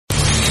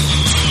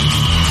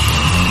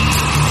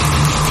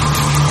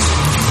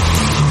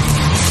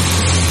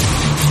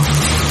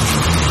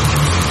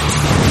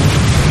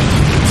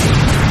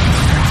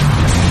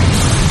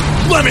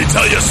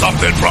tell you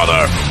something,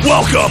 brother.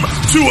 Welcome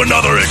to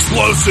another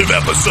explosive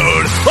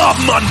episode of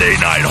Monday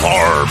Night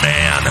Horror,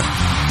 man.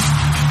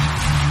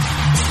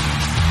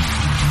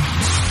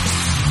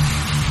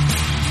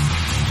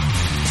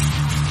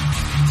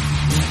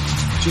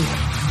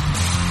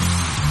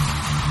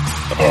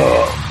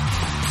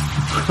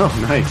 Oh,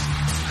 nice.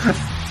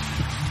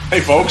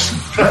 Hey, folks.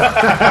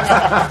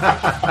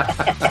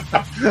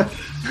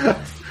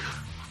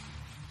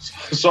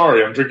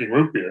 Sorry, I'm drinking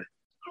root beer.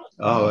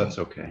 Oh, that's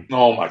okay.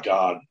 Oh, my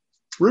God.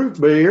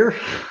 Root beer.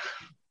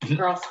 And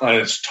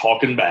it's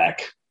talking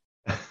back.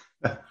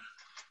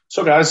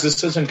 So, guys,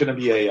 this isn't going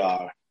to be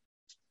a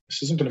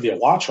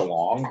watch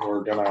along.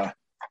 We're gonna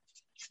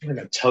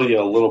tell you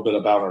a little bit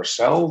about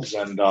ourselves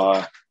and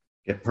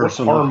Get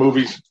personal. horror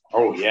movies.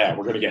 Oh yeah,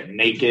 we're gonna get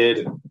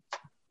naked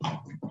and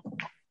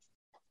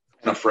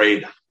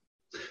afraid.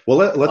 Well,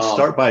 let's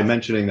start by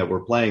mentioning that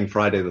we're playing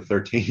Friday the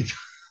 13th.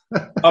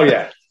 Oh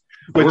yeah,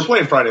 we're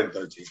playing Friday the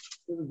 13th.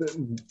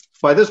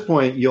 By this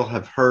point, you'll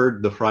have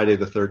heard the Friday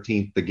the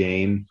 13th, the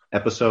game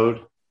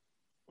episode.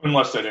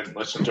 Unless they didn't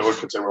listen to it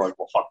because they were like,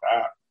 well, fuck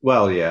that.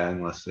 Well, yeah,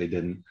 unless they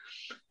didn't.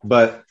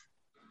 But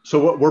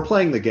so we're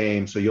playing the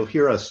game, so you'll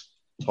hear us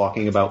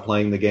talking about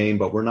playing the game,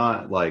 but we're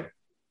not like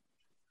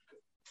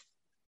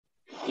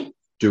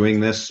doing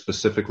this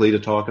specifically to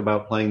talk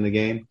about playing the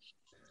game.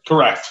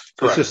 Correct.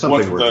 It's just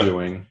something we're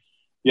doing.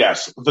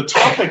 Yes. The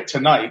topic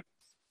tonight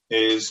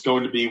is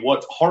going to be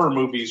what horror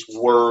movies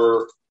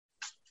were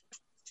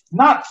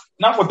not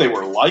what they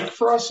were like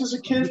for us as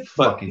a kid,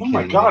 but oh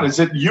my God, is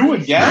it you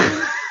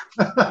again?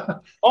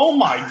 Oh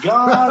my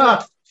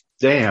God.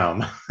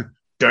 Damn.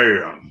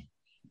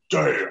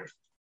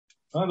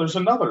 Oh, there's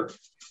another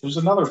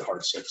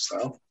part 6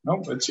 though.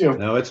 Nope, it's you.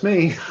 No, it's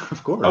me,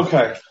 of course.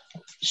 Okay.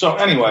 So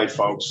anyway,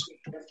 folks,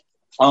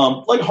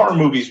 like horror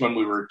movies when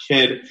we were a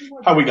kid,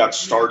 how we got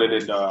started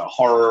into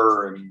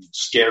horror and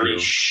scary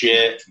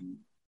shit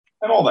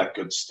and all that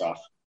good stuff.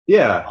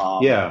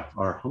 Yeah,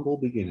 our humble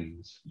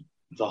beginnings.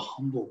 The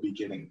humble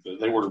beginning.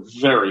 They were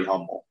very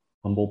humble.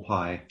 Humble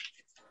pie.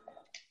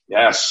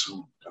 Yes.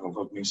 Gotta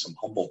cook me some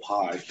humble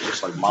pie.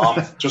 Just like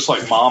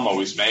mom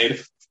always made.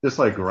 Just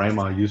like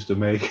grandma used to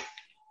make.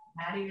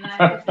 How do you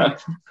like it?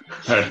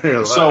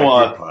 So,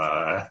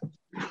 pie?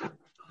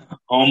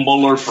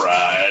 Humble or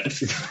fried.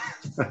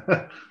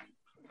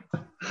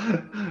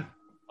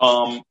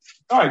 All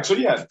right, so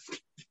yeah.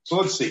 So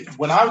let's see.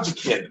 When I was a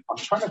kid, I'm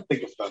trying to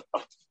think of the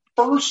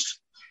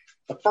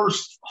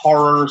first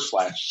horror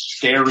 /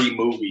 scary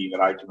movie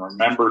that I can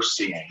remember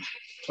seeing.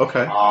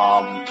 Okay.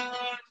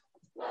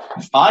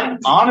 I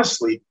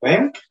honestly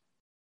think,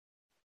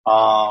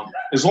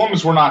 as long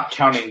as we're not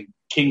counting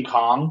King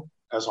Kong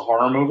as a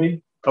horror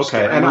movie.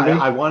 Okay, and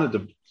I wanted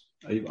to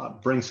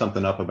bring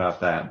something up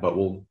about that, but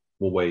we'll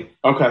wait.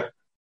 Okay.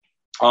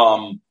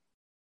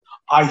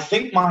 I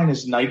think mine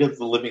is Night of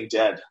the Living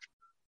Dead.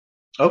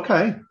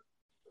 Okay.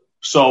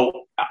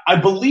 So I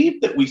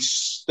believe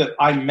that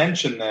I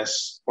mentioned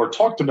this or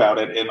talked about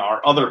it in our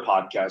other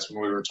podcast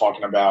when we were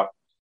talking about,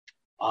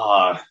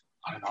 I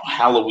don't know,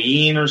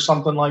 Halloween or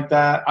something like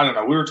that. I don't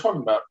know.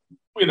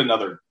 We had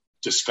another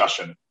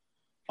discussion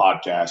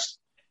podcast,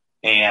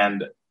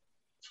 and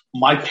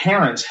my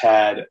parents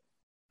had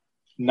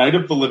Night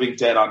of the Living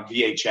Dead on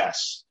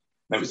VHS.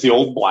 It was the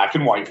old black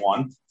and white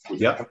one. We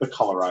didn't have the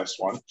colorized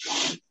one.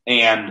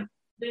 And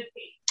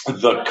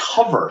the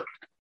cover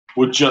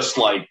would just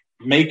like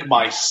make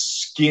my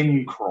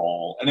skin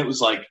crawl. And it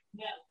was like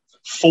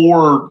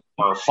 4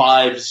 or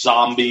 5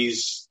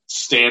 zombies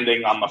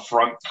standing on the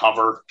front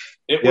cover.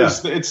 And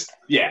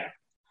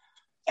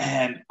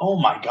oh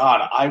my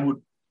God,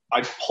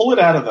 I'd pull it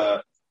out of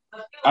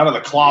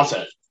the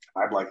closet.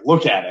 I'd like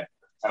look at it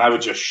and I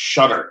would just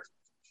shudder.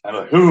 I'd be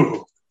like,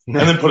 ooh, and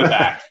then put it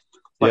back.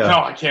 Like,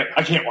 no, I can't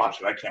watch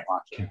it. I can't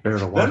watch it. Can't bear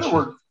to watch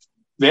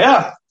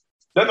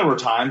Then there were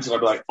times that I'd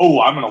be like, oh,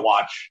 I'm going to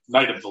watch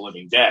Night of the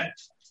Living Dead.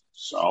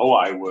 So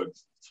I would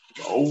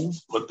go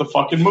put the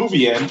fucking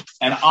movie in,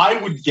 and I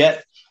would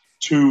get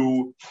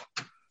to,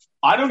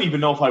 I don't even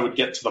know if I would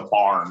get to the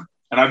barn.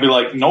 And I'd be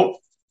like, nope,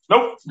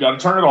 got to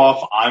turn it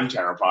off. I'm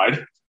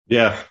terrified.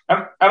 Yeah.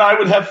 And I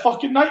would have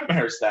fucking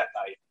nightmares that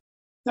night.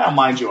 Now,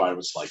 mind you, I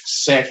was like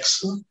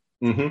 6.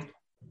 Mm-hmm.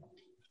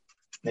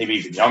 Maybe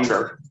even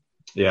younger.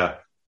 Yeah.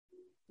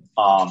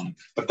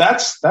 But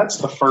that's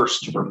the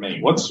first for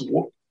me.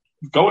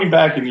 Going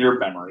back in your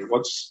memory,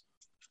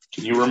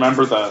 can you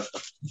remember the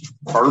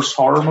first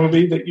horror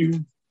movie that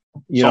you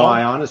saw?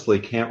 I honestly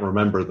can't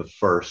remember the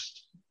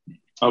first.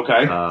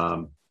 Okay.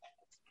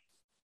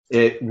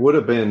 It would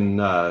have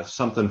been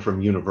something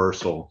from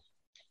Universal.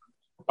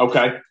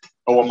 Okay.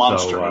 Oh, a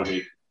monster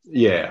movie.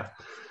 Yeah.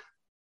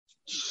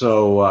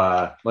 So,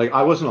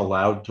 I wasn't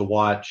allowed to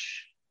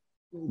watch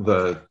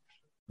the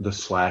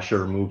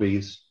slasher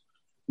movies.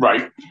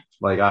 Right.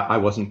 I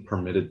wasn't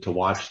permitted to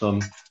watch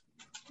them.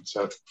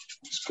 So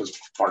it's because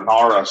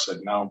Barnara said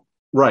no.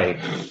 Right.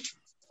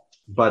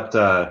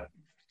 But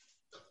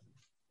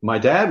my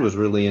dad was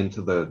really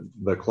into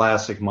the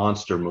classic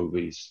monster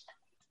movies.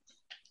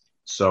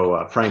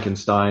 So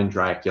Frankenstein,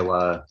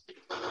 Dracula,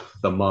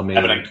 The Mummy.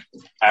 Abbott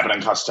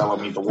and Costello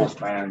Meet the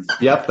Wolfman.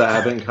 Yep, the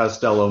Abbott and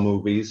Costello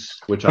movies,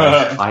 which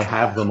I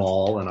have them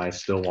all and I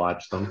still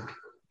watch them.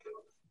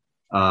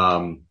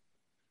 The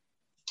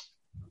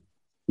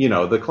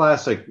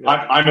classic.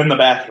 I'm in the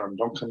bathroom.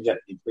 Don't come get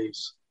me,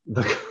 please.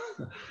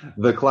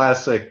 The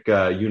classic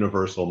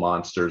Universal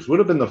monsters would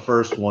have been the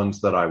first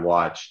ones that I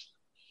watched.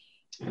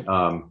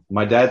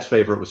 My dad's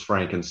favorite was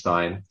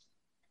Frankenstein,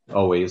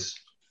 always.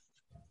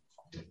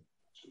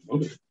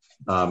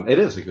 It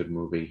is a good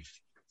movie.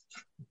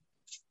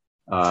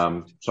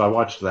 So I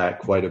watched that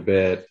quite a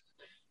bit.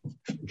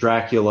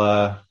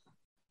 Dracula.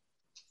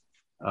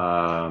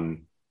 My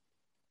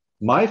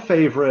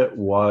favorite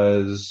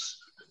was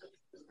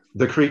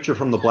The Creature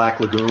from the Black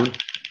Lagoon.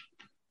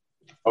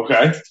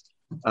 Okay.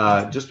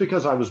 Just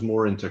because I was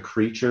more into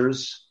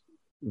creatures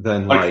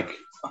than like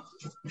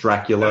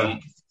Dracula.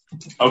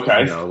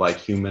 Okay. Like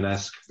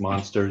human-esque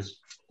monsters.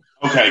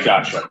 Okay,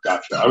 gotcha.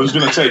 I was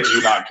going to say, do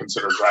you not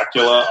consider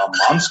Dracula a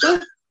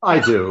monster? I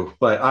do,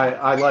 but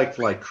I liked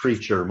like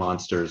creature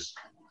monsters.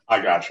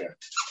 I gotcha.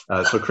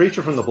 So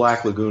Creature from the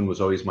Black Lagoon was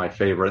always my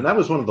favorite, and that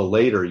was one of the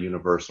later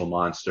Universal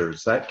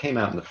monsters. That came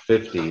out in the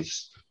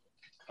 50s.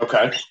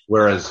 Okay.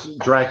 Whereas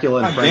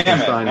Dracula and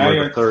Frankenstein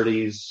were the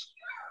 30s.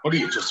 What are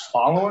you, just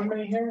following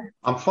me here?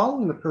 I'm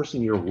following the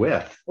person you're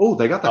with. Oh,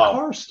 they got the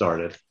car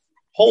started.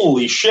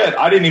 Holy shit,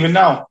 I didn't even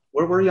know.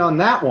 Where were you on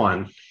that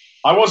one?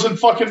 I wasn't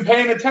fucking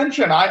paying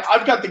attention.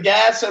 I've got the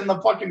gas and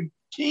the fucking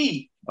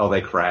key. Oh,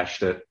 they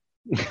crashed it.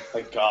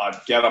 Thank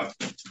God. Get them.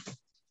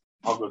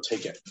 I'll go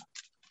take it.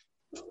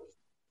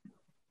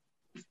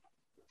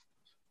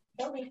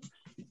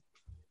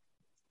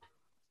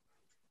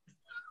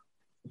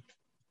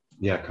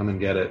 Yeah, come and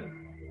get it.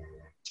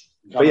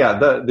 But yeah,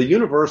 the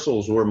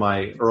Universals were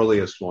my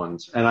earliest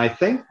ones, and I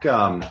think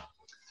a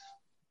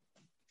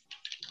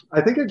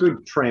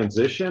good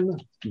transition,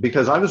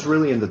 because I was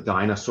really into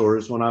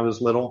dinosaurs when I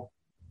was little.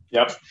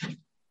 Yep,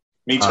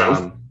 me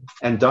too.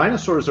 And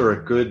dinosaurs are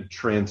a good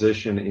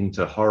transition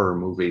into horror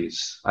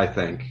movies, I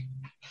think,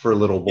 for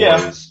little boys.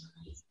 Yeah.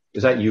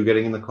 Is that you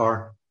getting in the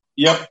car?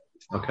 Yep.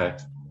 Okay.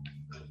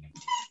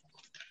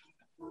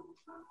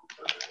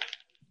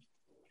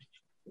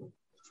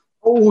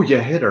 Oh, you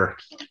hit her.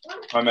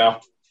 I know.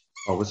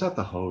 Oh, was that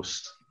the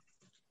host?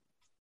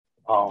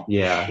 Oh,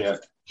 yeah. Shit.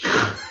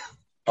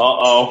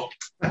 Uh-oh.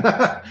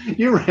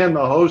 You ran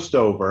the host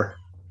over.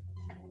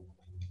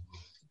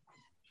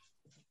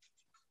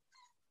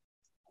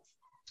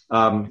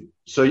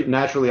 So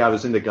naturally I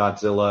was into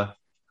Godzilla,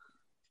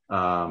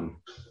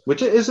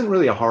 which isn't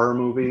really a horror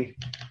movie.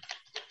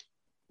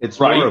 It's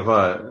more of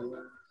a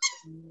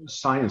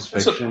science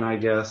fiction, I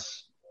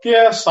guess.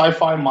 Yeah,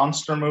 sci-fi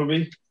monster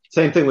movie.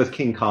 Same thing with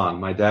King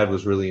Kong. My dad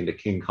was really into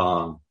King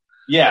Kong.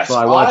 Yes. So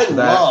I watched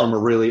that from a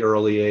really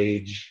early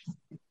age.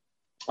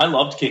 I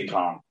loved King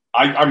Kong.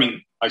 I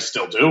mean, I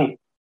still do.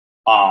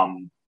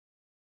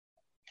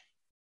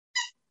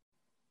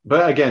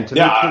 But again, to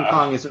me, King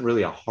Kong isn't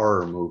really a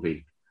horror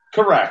movie.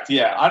 Correct.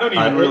 Yeah, I don't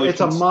even really. It's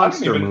a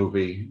monster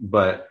movie,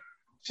 but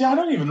see, I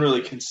don't even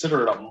really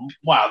consider it a.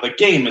 Wow, the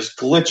game is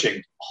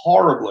glitching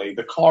horribly.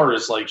 The car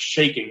is like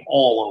shaking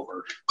all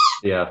over.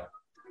 Yeah.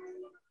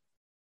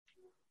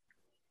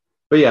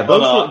 But yeah,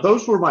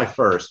 those were my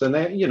first, and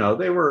they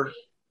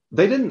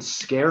didn't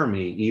scare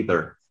me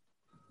either.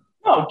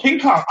 No, King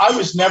Kong. I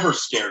was never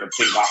scared of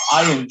King Kong.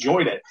 I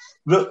enjoyed it.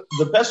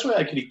 The best way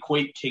I could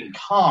equate King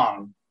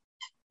Kong,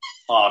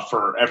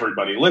 for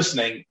everybody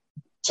listening,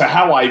 to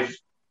how I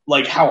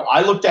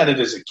looked at it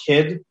as a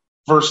kid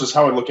versus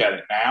how I look at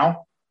it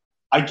now.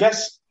 I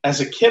guess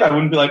as a kid, I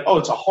wouldn't be like, oh,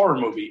 it's a horror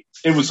movie.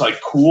 It was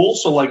like cool,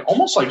 so like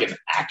almost like an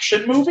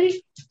action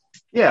movie.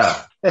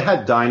 Yeah, it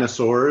had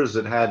dinosaurs.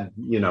 It had,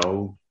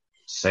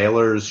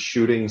 sailors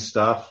shooting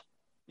stuff.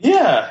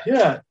 Yeah.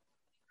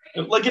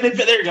 Like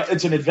there you go.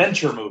 It's an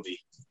adventure movie.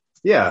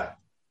 Yeah.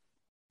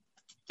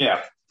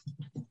 Yeah.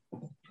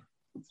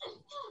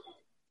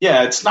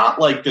 Yeah, it's not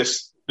like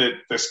this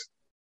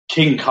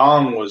King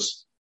Kong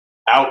was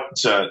out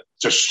to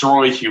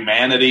destroy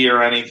humanity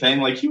or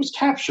anything. Like, he was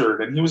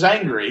captured and he was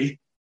angry.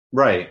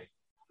 Right.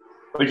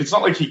 Like, it's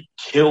not like he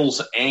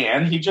kills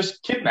Anne. He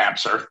just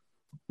kidnaps her.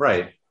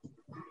 Right.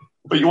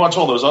 But you watch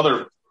all those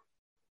other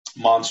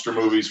monster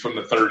movies from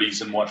the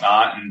 30s and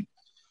whatnot, and,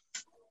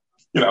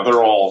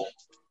 they're all,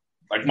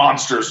 like,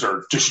 monsters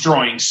are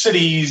destroying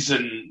cities,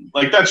 and,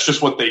 like, that's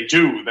just what they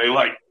do. They,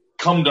 like,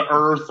 come to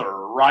Earth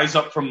or rise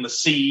up from the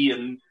sea,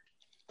 and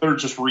they're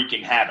just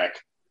wreaking havoc.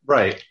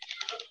 Right.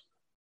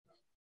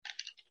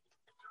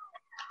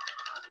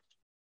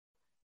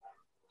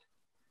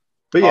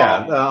 But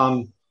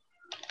yeah,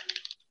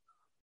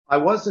 I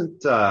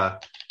wasn't.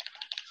 Shit,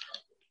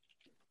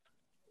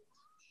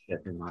 it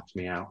knocked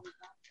me out.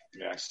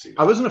 Yeah, I see.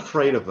 I wasn't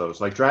afraid of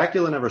those. Like,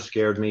 Dracula never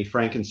scared me.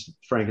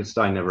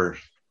 Frankenstein never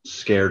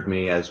scared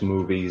me as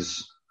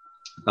movies.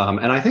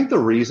 And I think the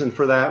reason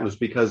for that was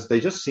because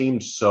they just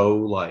seemed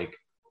so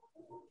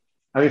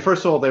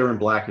first of all, they were in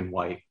black and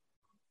white.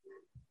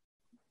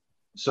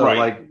 So Right.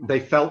 like they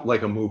felt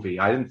like a movie.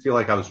 I didn't feel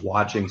like I was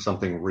watching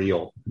something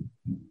real.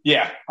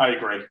 Yeah, I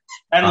agree.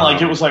 And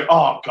like it was like,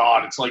 oh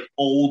god, it's like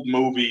old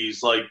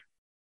movies. Like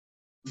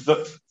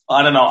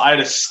I don't know. I had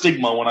a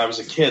stigma when I was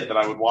a kid that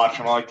I would watch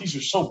them. I'm like, these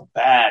are so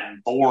bad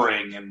and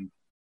boring, and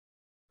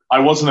I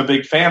wasn't a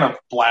big fan of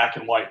black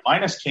and white,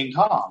 minus King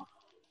Kong.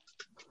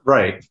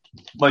 Right.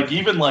 Like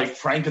even like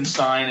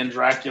Frankenstein and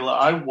Dracula,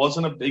 I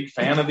wasn't a big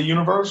fan of the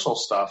Universal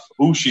stuff.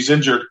 Ooh, she's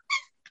injured.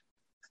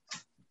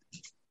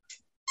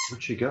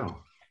 Where'd she go?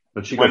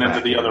 But she Went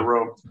into the other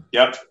room.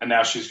 Yep, and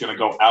now she's going to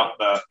go out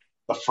the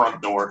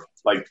front door,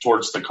 like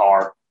towards the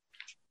car.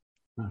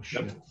 Oh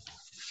shit. Yep.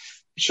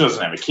 She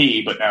doesn't have a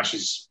key, but now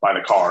she's by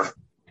the car.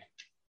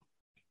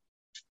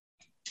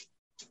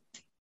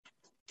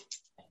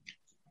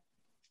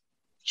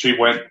 She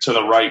went to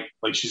the right,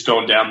 like she's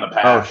going down the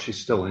path. Oh, she's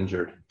still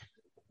injured.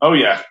 Oh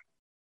yeah.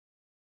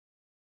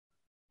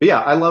 But yeah,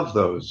 I love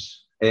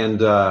those. And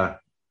but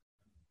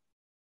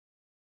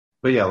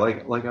yeah,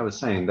 like I was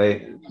saying,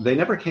 they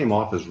never came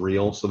off as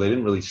real, so they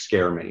didn't really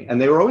scare me. And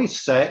they were always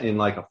set in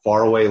like a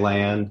faraway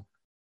land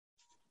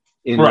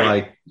in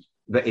like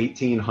the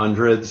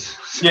 1800s.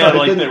 So yeah,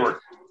 like they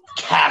were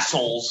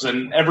castles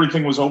and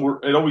everything was over.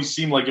 It always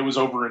seemed like it was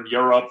over in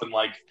Europe and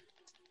like,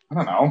 I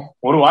don't know,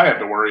 what do I have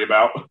to worry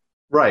about?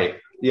 Right.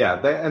 Yeah.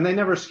 They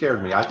never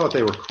scared me. I thought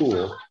they were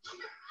cool.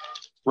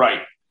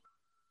 Right.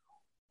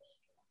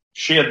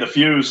 She had the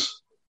fuse.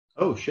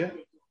 Oh shit.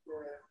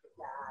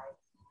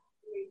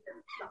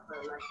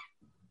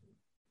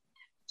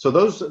 So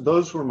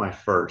those were my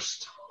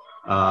first.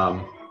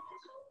 The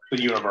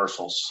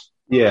Universals.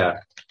 Yeah.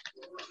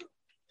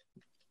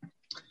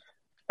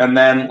 And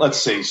then let's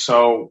see.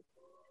 So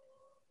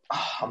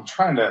I'm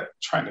trying to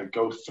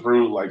go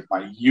through like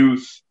my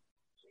youth.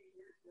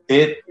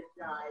 It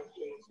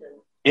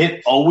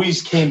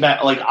always came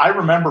back. Like I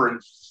remember in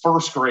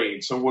first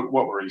grade. So what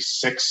were you,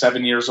 6,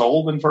 7 years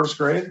old in first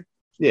grade?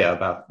 Yeah,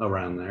 about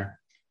around there.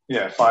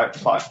 Yeah, five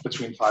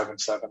between 5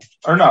 and 7,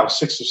 or no,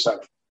 6 or 7.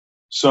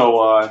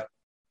 So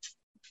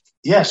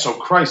yeah. So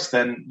Christ,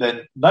 then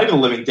Night of the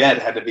Living Dead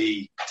had to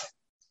be.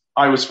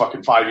 I was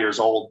fucking 5 years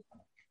old,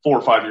 4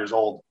 or 5 years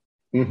old,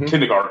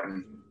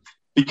 kindergarten,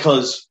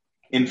 because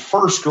in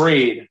first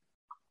grade,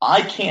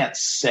 I can't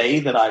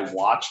say that I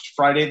watched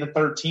Friday the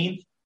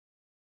 13th.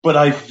 But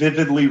I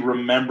vividly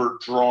remember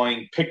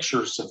drawing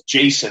pictures of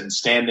Jason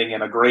standing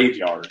in a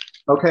graveyard.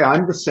 Okay,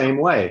 I'm the same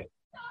way.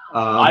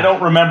 I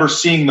don't remember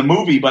seeing the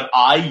movie, but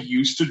I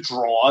used to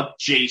draw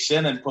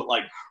Jason and put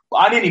like,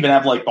 I didn't even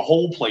have like the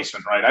hole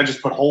placement right. I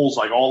just put holes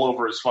like all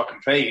over his fucking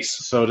face.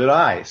 So did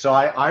I. So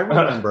I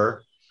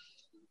remember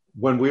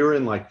when we were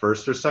in like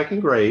first or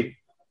second grade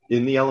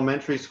in the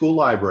elementary school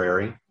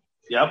library.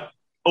 Yep.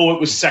 Oh, it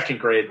was second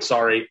grade.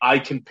 Sorry. I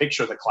can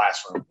picture the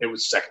classroom. It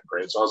was second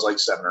grade. So I was like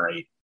 7 or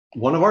 8.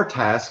 One of our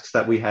tasks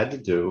that we had to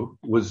do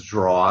was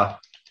draw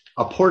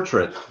a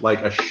portrait,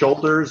 like a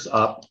shoulders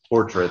up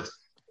portrait.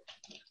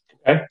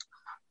 Okay.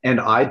 And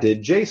I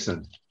did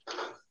Jason.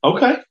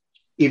 Okay.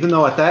 Even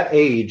though at that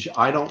age,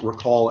 I don't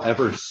recall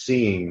ever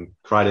seeing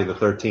Friday the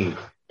 13th.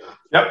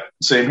 Yep.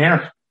 Same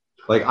here.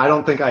 Like, I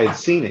don't think I had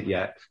seen it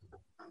yet.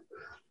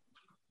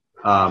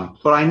 But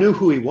I knew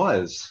who he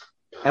was.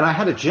 And I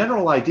had a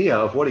general idea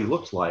of what he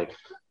looked like.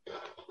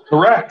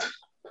 Correct.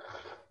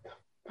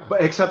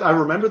 But except I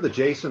remember the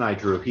Jason I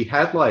drew. He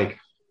had like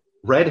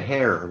red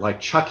hair, like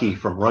Chucky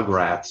from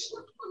Rugrats.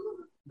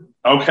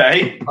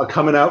 Okay.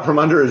 Coming out from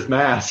under his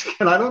mask.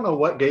 And I don't know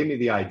what gave me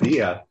the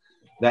idea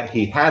that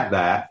he had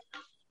that.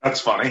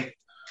 That's funny.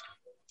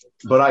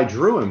 But I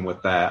drew him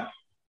with that.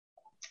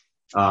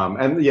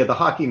 And yeah, the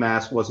hockey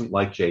mask wasn't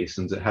like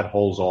Jason's. It had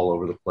holes all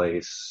over the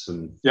place.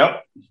 And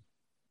yep.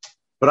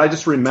 But I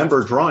just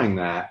remember drawing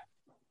that.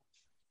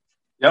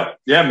 Yep.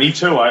 Yeah, me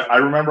too. I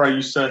remember I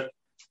used to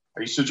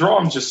draw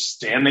him just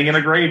standing in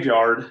a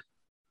graveyard.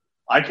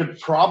 I could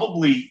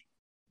probably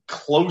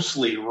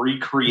closely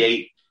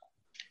recreate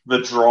the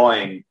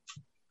drawing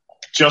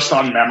just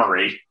on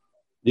memory.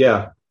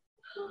 Yeah.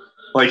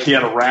 Like he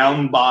had a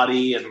round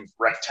body and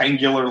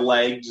rectangular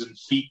legs and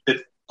feet that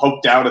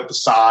poked out at the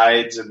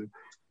sides, and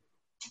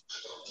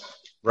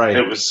right.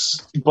 It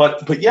was,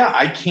 but yeah,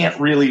 I can't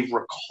really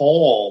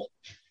recall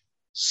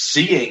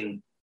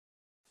seeing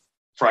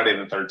Friday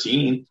the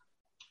 13th.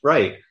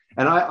 Right.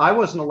 And I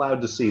wasn't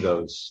allowed to see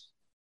those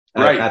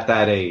at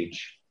that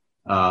age.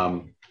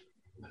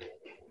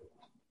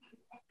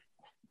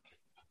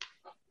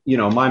 You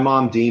know, my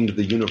mom deemed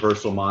the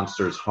Universal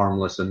monsters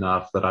harmless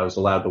enough that I was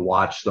allowed to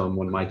watch them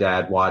when my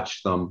dad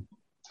watched them.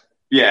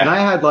 Yeah. And I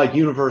had like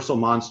Universal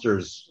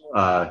monsters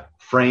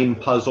frame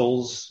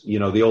puzzles, you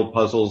know, the old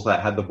puzzles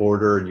that had the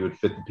border and you would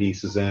fit the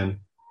pieces in.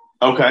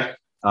 Okay.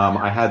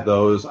 I had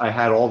those. I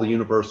had all the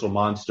Universal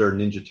Monster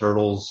Ninja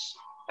Turtles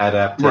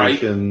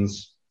adaptations.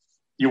 Right.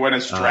 You went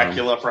as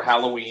Dracula for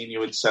Halloween,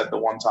 you had said the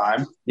one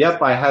time.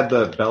 Yep, I had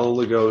the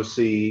Bela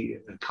Lugosi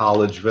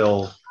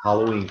Collegeville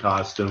Halloween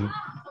costume.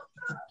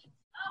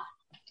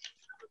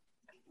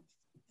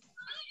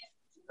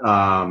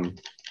 Die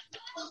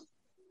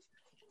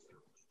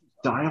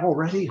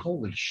already?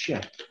 Holy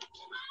shit.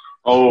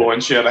 Oh,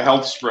 and she had a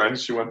health spread.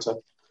 She went to.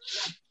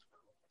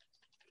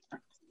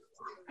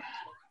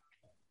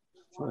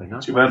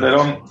 Too bad they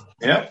don't.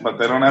 Yeah, but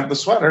they don't have the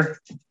sweater.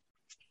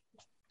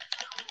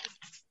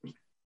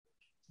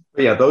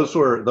 Yeah, those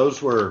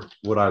were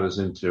what I was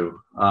into.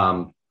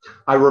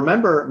 I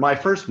remember my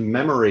first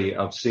memory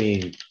of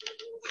seeing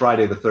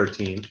Friday the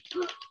 13th.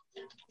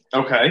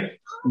 Okay.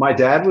 My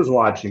dad was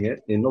watching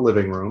it in the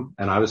living room,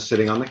 and I was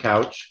sitting on the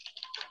couch.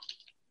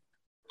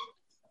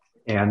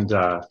 And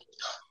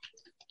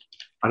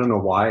I don't know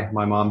why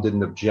my mom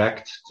didn't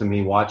object to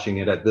me watching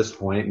it at this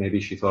point.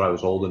 Maybe she thought I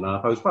was old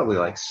enough. I was probably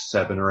like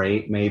 7 or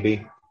 8,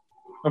 maybe.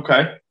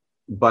 Okay.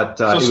 But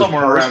so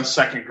somewhere around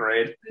second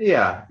grade.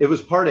 Yeah, it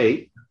was part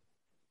 8.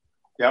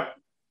 Yep.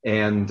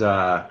 And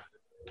I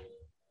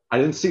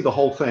didn't see the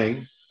whole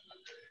thing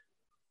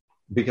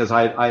because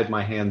I had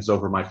my hands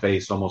over my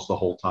face almost the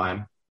whole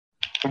time.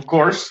 Of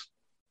course.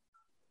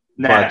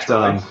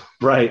 Naturally. But,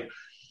 right.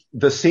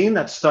 The scene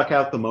that stuck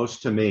out the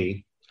most to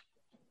me,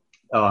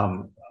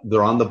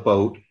 they're on the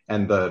boat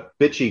and the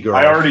bitchy girl.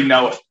 I already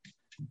know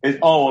it.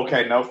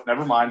 Okay. No,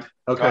 never mind.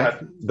 Okay. Go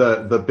ahead.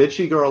 The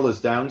bitchy girl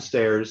is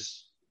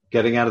downstairs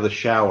getting out of the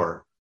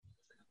shower,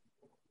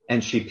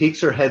 and she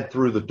peeks her head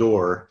through the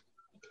door,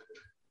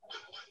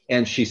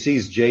 and she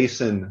sees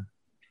Jason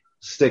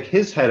stick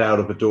his head out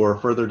of a door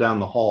further down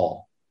the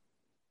hall.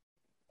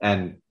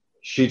 And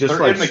she just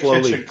They're like in the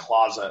slowly kitchen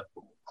closet,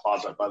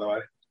 by the way.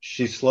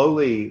 She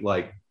slowly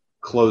like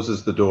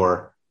closes the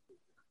door.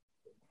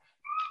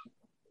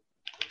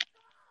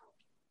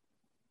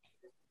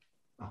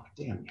 Oh,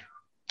 damn you.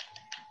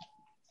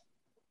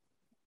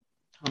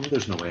 Oh,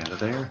 there's no way out of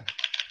there.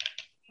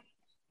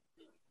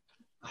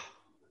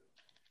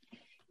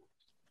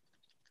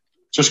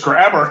 Just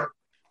grab her.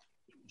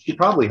 She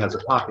probably has a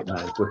pocket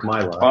knife with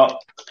my luck. Well,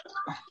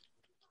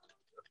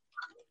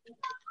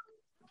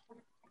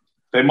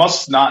 they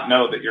must not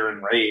know that you're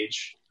in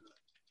rage.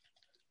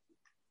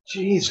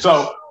 Jeez.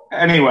 So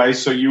anyway,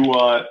 so you,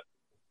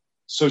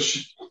 so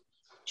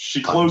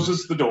she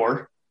closes the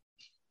door.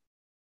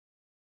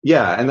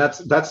 Yeah, and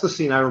that's the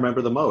scene I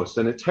remember the most,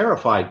 and it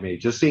terrified me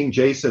just seeing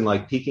Jason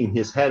like peeking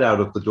his head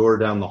out of the door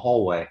down the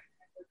hallway.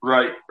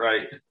 Right.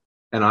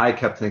 And I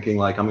kept thinking,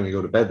 like, I'm going to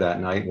go to bed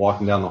that night,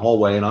 walking down the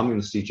hallway, and I'm going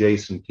to see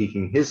Jason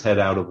peeking his head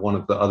out of one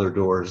of the other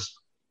doors.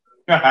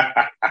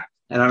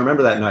 And I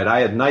remember that night, I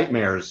had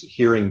nightmares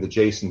hearing the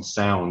Jason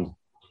sound.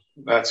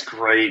 That's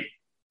great.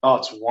 Oh,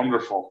 it's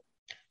wonderful.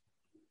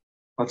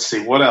 Let's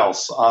see, what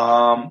else?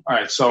 All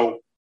right, so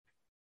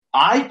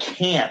I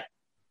can't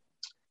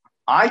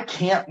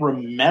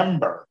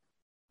remember.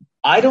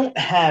 I don't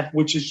have,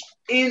 which is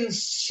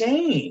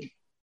insane.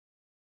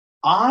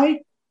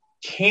 I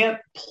can't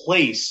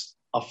place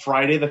a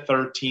Friday the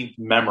 13th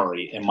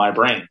memory in my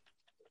brain.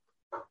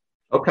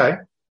 Okay.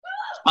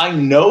 I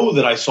know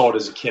that I saw it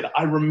as a kid.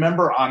 I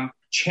remember on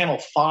Channel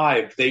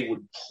 5, they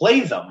would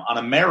play them on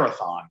a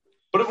marathon,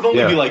 but it would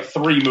only be like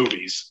 3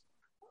 movies.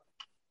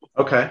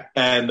 Okay.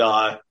 And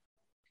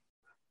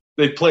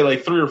they'd play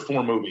like 3 or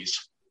 4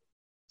 movies.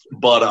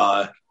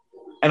 But,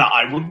 and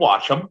I would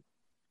watch them.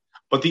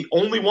 But the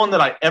only one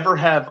that I ever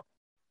have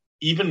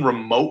even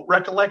remote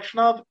recollection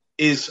of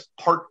is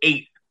part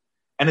 8.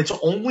 And it's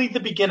only the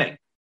beginning.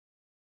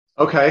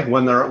 Okay,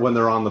 when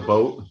they're on the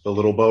boat, the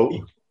little boat.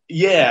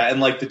 Yeah, and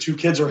like the 2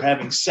 kids are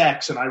having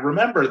sex, and I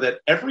remember that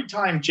every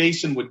time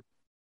Jason would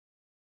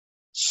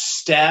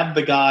stab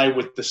the guy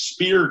with the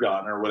spear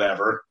gun or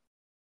whatever,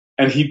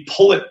 and he'd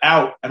pull it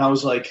out, and I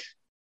was like,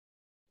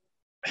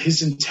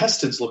 his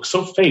intestines look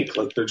so fake,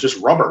 like they're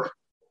just rubber.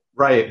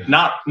 Right.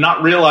 Not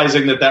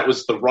realizing that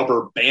was the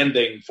rubber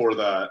banding for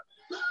the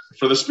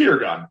spear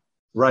gun.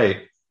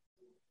 Right.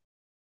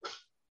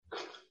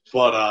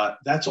 But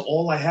that's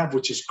all I have,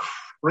 which is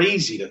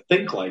crazy to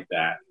think like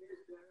that.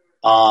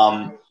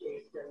 I'm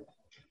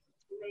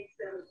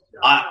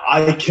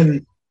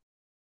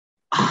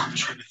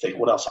trying to think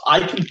what else.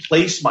 I can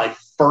place my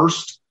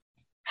first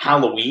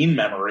Halloween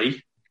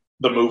memory,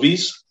 the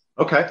movies.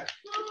 Okay.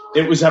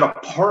 It was at a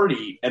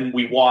party, and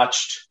we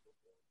watched,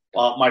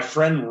 my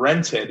friend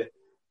rented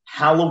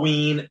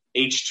Halloween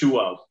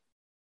H2O.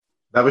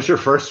 That was your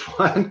first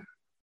one?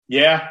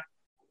 Yeah.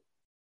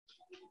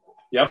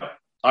 Yep.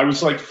 I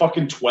was like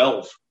fucking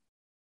 12.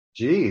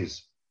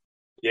 Jeez.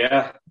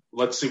 Yeah.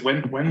 Let's see.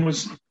 When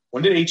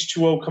did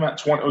H2O come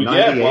out?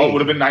 Yeah. Well, it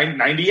would have been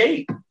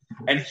 98.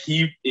 And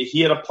he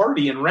had a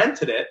party and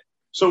rented it.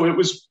 So it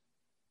was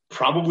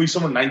probably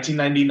somewhere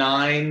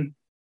 1999,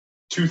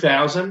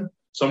 2000,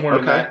 somewhere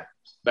in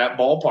that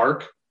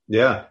ballpark.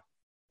 Yeah.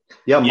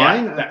 Yeah.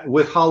 Mine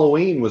with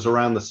Halloween was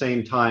around the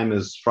same time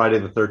as Friday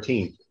the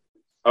 13th.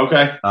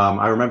 Okay.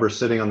 I remember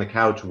sitting on the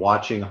couch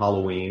watching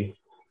Halloween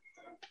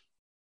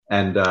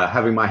and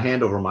having my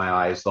hand over my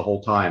eyes the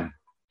whole time.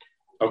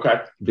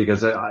 Okay.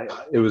 Because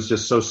it was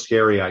just so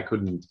scary, I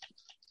couldn't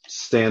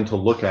stand to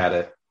look at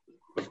it.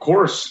 Of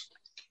course.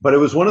 But it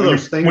was one of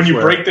those things when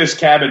you break this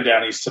cabin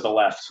down, he's to the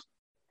left.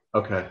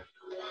 Okay.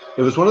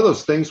 It was one of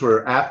those things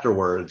where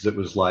afterwards it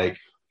was like,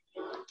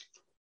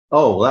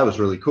 oh, well, that was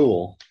really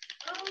cool.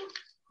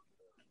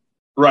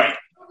 Right.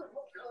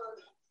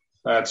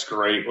 That's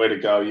great. Way to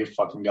go. You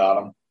fucking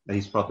got him.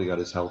 He's probably got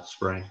his health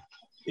spray.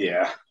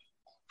 Yeah.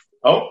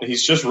 Oh,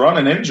 he's just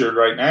running injured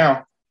right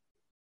now.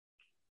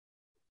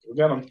 We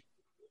got him.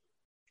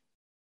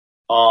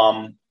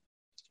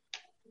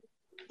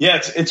 Yeah,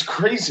 it's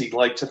crazy,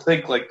 like, to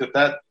think like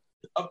that.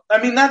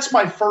 I mean, that's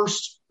my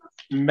first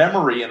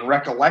memory and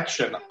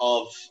recollection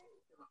of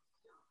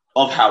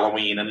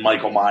Halloween and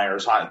Michael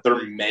Myers.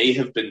 There may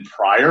have been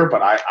prior,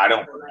 but I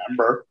don't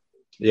remember.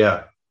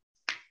 Yeah.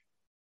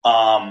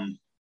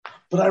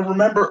 But I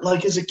remember,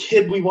 like, as a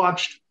kid, we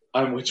watched,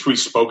 which we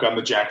spoke on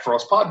the Jack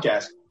Frost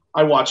podcast.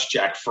 I watched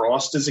Jack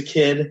Frost as a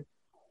kid.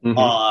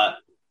 Mm-hmm.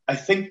 I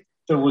think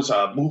there was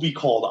a movie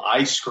called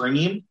I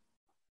Scream.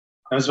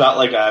 It was about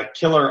like a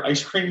killer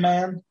ice cream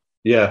man.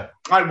 Yeah.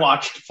 I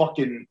watched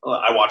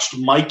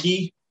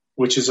Mikey,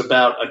 which is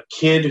about a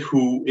kid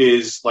who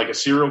is like a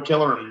serial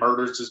killer and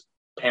murders his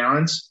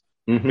parents.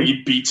 Mm-hmm.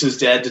 He beats his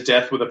dad to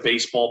death with a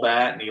baseball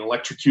bat, and he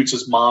electrocutes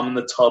his mom in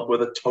the tub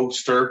with a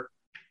toaster.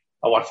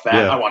 I watched that.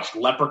 Yeah. I watched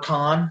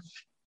Leprechaun.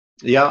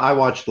 Yeah, I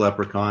watched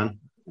Leprechaun.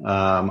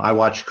 I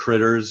watched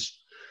Critters,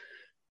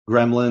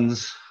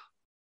 Gremlins,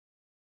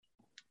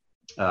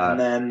 and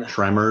then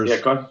Tremors.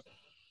 Yeah, go ahead.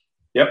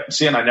 Yep.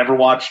 See, and I never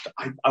watched.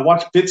 I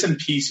watched bits and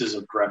pieces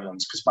of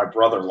Gremlins because my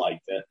brother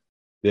liked it.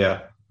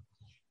 Yeah.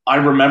 I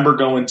remember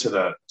going to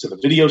the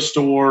video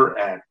store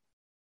and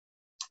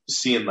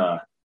seeing the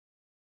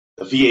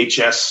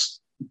VHS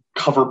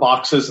cover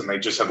boxes, and they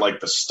just had like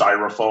the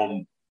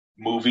styrofoam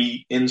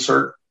movie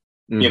insert,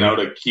 mm-hmm. you know,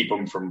 to keep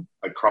them from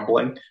like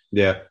crumbling.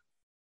 Yeah.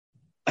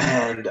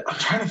 And I'm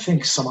trying to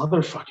think some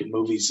other fucking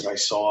movies that I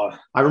saw.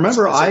 I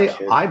remember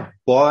I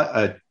bought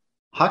a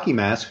hockey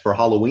mask for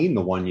Halloween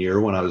the one year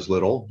when I was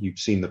little. You've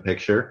seen the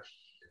picture.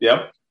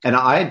 Yep. And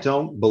I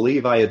don't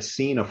believe I had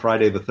seen a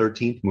Friday the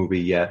 13th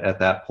movie yet at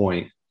that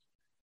point.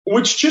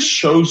 Which just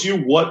shows you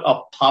what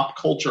a pop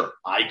culture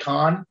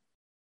icon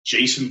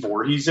Jason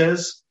Voorhees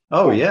is.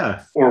 Oh,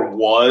 yeah. Or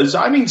was.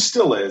 I mean,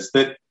 still is.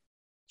 That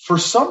for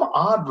some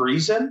odd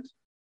reason,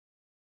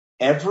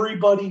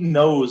 everybody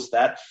knows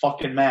that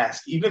fucking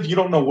mask. Even if you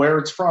don't know where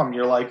it's from,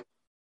 you're like,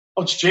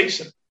 oh, it's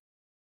Jason.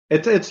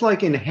 It's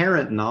like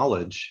inherent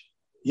knowledge.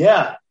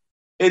 Yeah.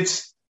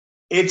 It's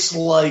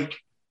like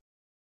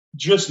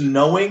just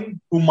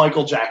knowing who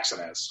Michael Jackson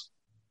is.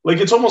 Like,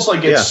 it's almost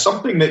like it's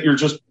something that you're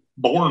just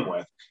born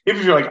with. Even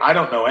if you're like, I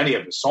don't know any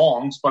of his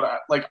songs, but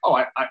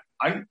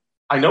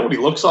I know what he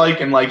looks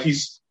like, and like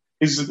he's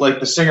like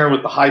the singer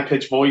with the high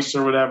pitched voice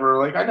or whatever.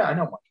 Like I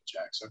know Michael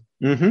Jackson.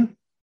 Mm-hmm.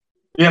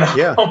 You know.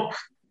 Yeah.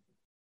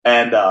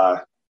 And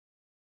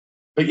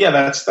but yeah,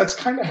 that's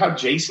kind of how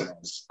Jason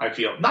is. I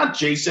feel not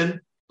Jason,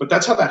 but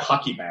that's how that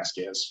hockey mask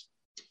is.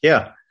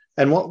 Yeah,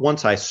 and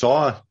once I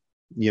saw,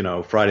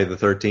 Friday the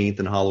 13th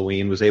and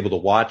Halloween, was able to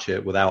watch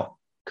it without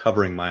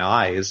covering my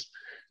eyes,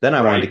 then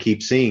I wanted to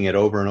keep seeing it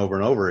over and over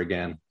and over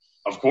again.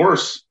 Of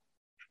course.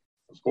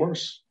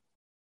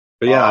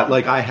 But yeah,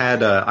 like I had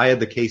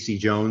the Casey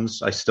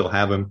Jones. I still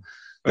have him.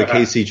 The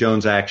Casey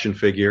Jones action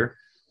figure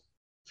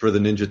for the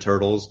Ninja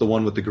Turtles, the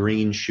one with the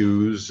green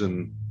shoes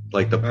and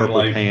like the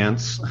purple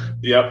pants.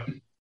 Yep.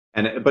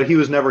 But he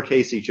was never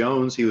Casey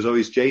Jones. He was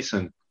always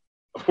Jason.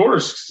 Of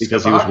course.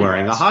 Because he was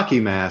wearing a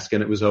hockey mask,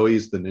 and it was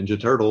always the Ninja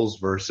Turtles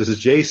versus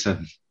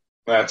Jason.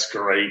 That's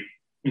great.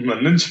 The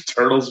Ninja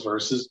Turtles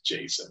versus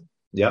Jason.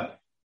 Yep.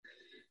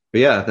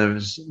 But yeah,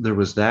 there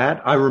was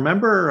that. I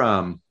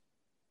remember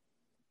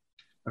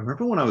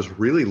when I was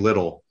really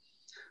little,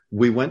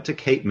 we went to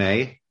Cape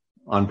May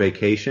on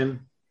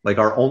vacation, like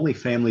our only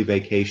family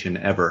vacation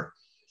ever.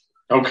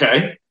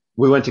 Okay.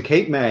 We went to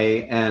Cape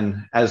May,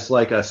 and as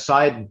like a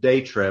side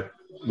day trip,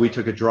 we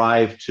took a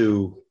drive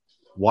to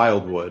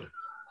Wildwood,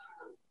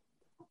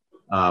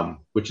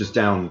 which is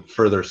down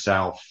further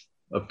south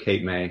of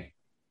Cape May.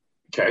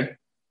 Okay.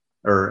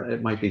 Or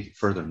it might be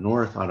further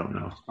north. I don't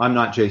know. I'm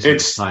not Jason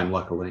this time,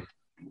 luckily.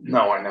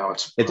 No, I know.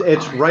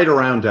 It's right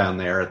around down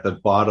there at the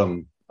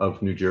bottom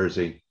of New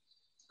Jersey.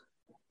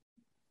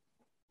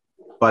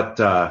 But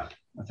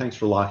thanks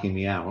for locking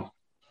me out.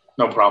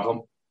 No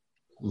problem.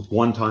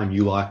 One time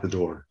you locked the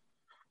door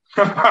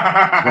when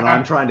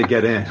I'm trying to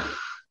get in.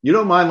 You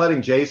don't mind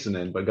letting Jason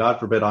in, but God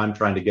forbid I'm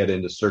trying to get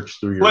in to search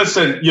through your...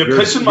 Listen, you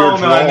piss and moan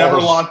that I never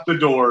locked the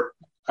door,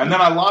 and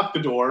then I locked the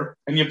door,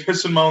 and you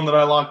piss and moan that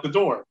I locked the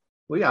door.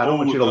 Well, yeah, I don't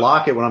want you to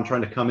lock it when I'm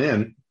trying to come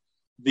in.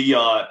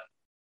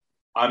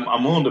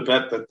 I'm willing to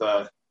bet that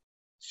the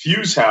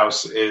Fuse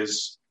house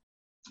is...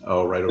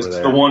 Oh, right over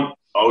there. The one...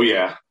 Oh,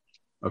 yeah.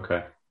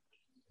 Okay.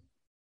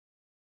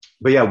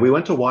 But yeah, we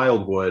went to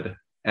Wildwood,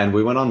 and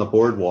we went on the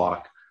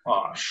boardwalk.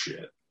 Oh,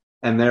 shit.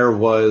 And there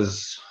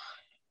was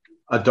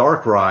a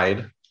dark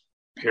ride.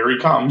 Here he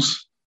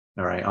comes.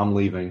 All right, I'm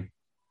leaving.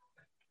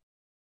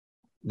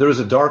 There was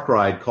a dark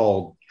ride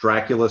called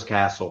Dracula's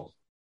Castle.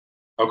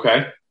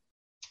 Okay.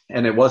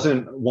 And it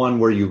wasn't one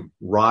where you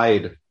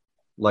ride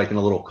like in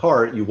a little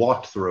cart. You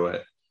walked through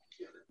it.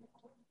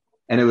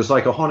 And it was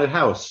like a haunted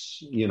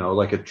house,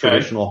 like a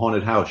traditional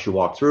haunted house. You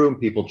walk through and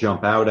people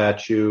jump out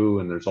at you,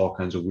 and there's all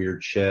kinds of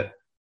weird shit.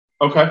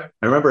 Okay.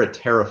 I remember it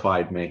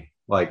terrified me.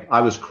 Like,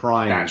 I was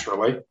crying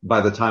Naturally.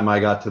 by the time I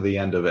got to the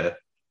end of it.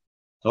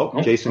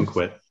 Oh. Jason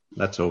quit.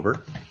 That's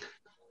over.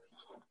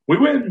 We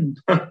win.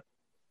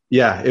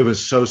 Yeah, it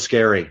was so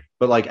scary.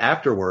 But like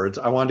afterwards,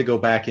 I wanted to go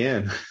back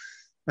in.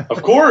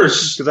 Of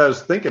course. Because I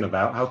was thinking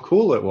about how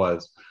cool it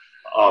was.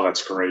 Oh,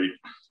 that's great.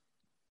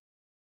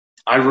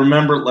 I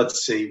remember,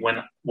 let's see,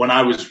 when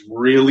I was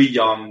really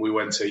young, we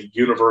went to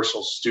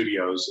Universal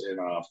Studios in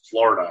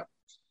Florida.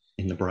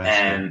 In Nebraska.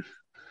 And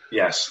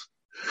yes.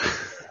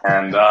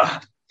 And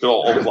good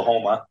old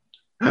Oklahoma.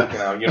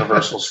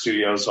 Universal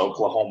Studios,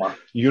 Oklahoma.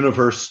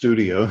 Universe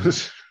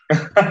Studios.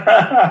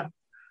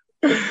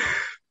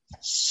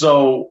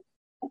 So,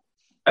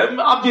 and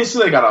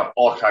obviously they got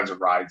all kinds of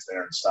rides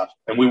there and stuff.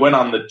 And we went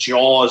on the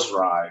Jaws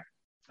ride.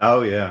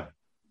 Oh, yeah.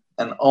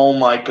 And oh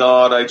my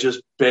God, I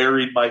just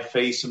buried my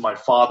face in my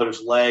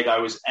father's leg.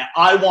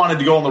 I wanted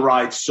to go on the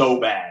ride so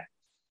bad.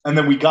 And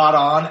then we got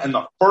on, and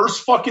the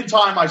first fucking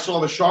time I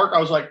saw the shark, I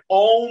was like,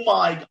 oh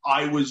my,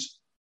 I was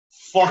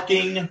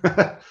fucking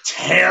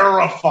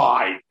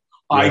terrified.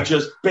 Yeah. I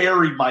just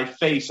buried my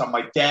face on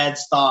my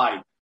dad's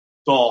thigh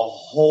the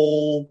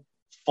whole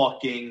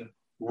fucking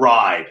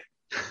ride.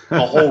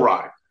 The whole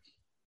ride.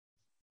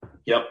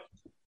 Yep.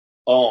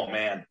 Oh,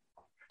 man.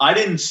 I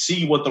didn't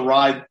see what the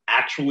ride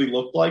actually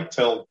looked like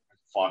till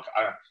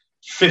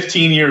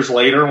 15 years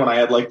later when I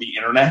had like the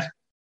internet.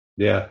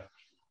 Yeah.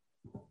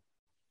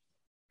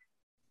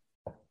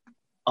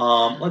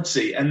 Let's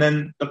see. And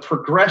then the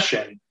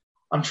progression,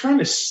 I'm trying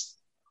to,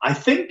 I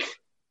think.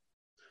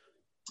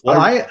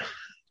 Well,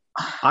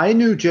 I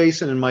knew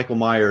Jason and Michael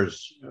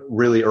Myers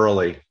really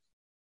early.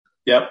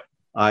 Yep.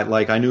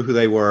 I knew who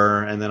they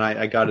were, and then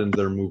I got into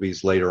their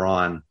movies later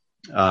on.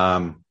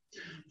 After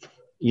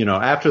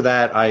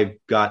that, I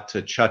got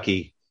to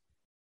Chucky.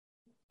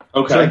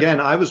 Okay. So again,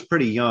 I was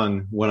pretty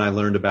young when I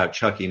learned about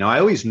Chucky. Now, I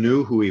always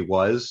knew who he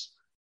was.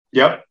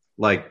 Yep.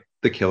 Like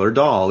the killer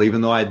doll,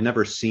 even though I'd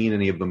never seen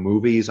any of the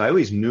movies, I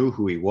always knew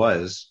who he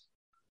was.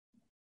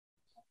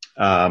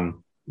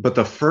 But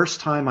the first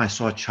time I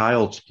saw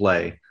Child's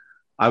Play,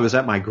 I was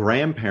at my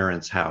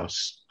grandparents'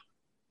 house.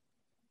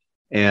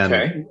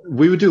 And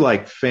we would do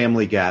like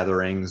family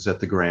gatherings at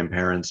the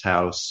grandparents'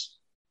 house.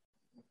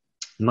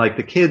 And like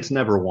the kids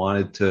never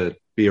wanted to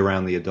be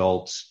around the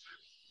adults.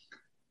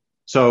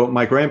 So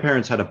my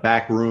grandparents had a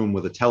back room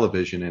with a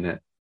television in it.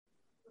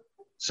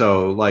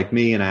 So like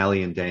me and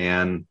Allie and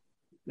Dan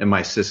and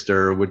my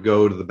sister would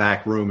go to the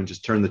back room and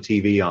just turn the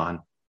TV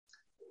on.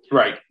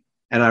 Right.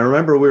 And I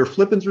remember we were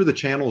flipping through the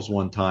channels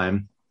one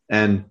time,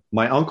 and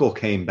my uncle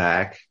came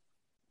back,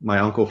 my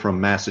uncle from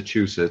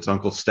Massachusetts,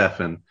 Uncle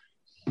Stephan.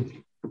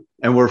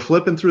 And we're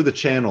flipping through the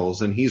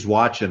channels, and he's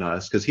watching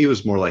us because he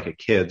was more like a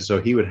kid,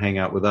 so he would hang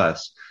out with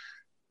us.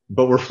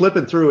 But we're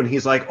flipping through, and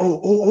he's like,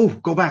 oh,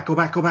 go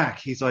back.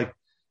 He's like,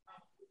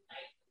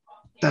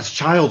 that's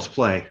Child's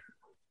Play.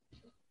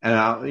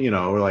 And,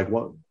 we're like,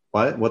 what?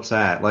 What's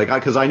that? Like,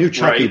 because I knew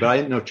Chucky, but I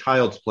didn't know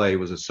Child's Play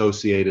was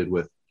associated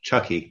with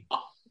Chucky.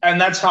 And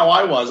that's how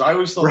I was. I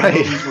always thought the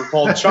movies were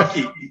called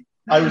Chucky.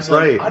 I was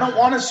like, I don't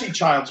want to see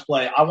Child's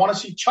Play. I want to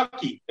see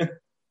Chucky.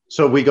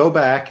 So we go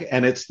back,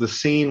 and it's the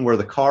scene where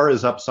the car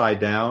is upside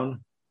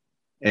down,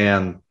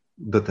 and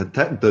the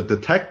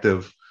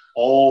detective.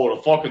 Oh,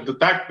 the fucking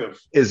detective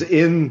is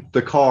in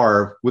the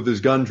car with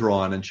his gun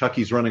drawn, and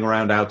Chucky's running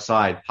around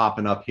outside,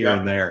 popping up here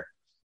and there.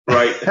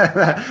 Right.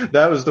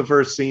 That was the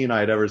first scene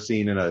I'd ever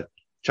seen in a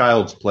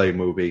Child's Play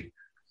movie.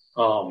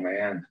 Oh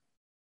man.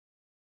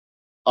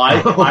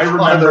 I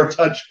remember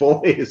Touch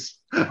Boys.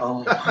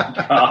 Oh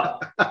my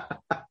God.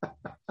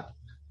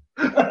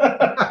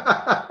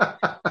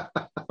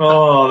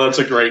 Oh, that's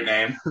a great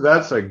name.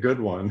 That's a good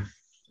one.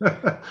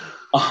 I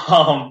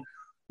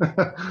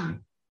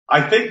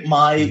think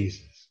my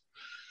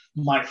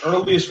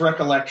earliest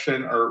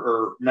recollection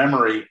or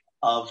memory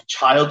of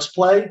Child's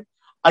Play,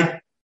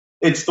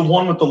 it's the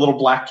one with the little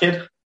black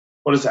kid.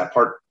 What is that,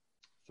 part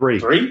 3?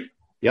 3?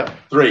 Yep.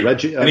 3.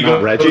 Reggie, and he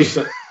not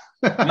Reggie.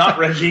 Not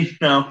Reggie,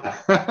 no.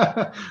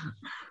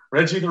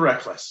 Reggie the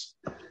Reckless.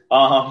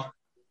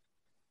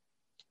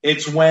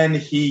 It's when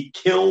he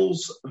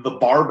kills the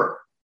barber.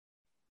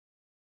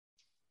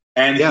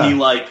 And he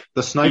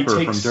the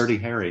sniper from Dirty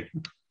Harry.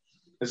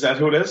 Is that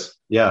who it is?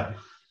 Yeah.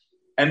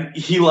 And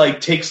he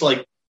takes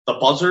the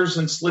buzzers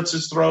and slits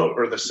his throat,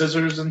 or the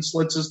scissors and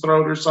slits his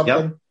throat or something.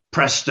 Yep.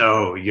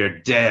 Presto, you're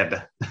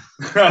dead.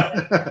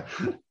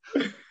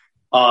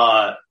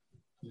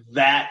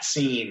 That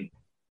scene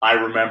I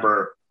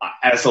remember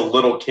as a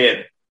little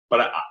kid,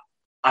 but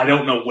I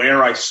don't know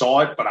where I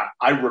saw it, but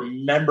I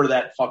remember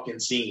that fucking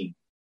scene.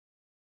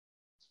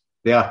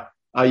 Yeah.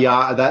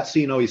 That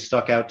scene always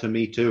stuck out to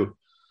me too.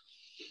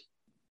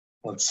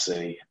 Let's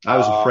see. I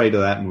was afraid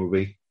of that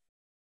movie.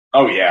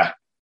 Oh, yeah.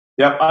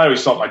 Yep, I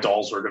always thought my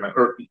dolls were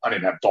or I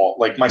didn't have dolls.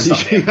 Like, my son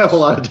You have a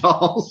lot of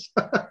dolls.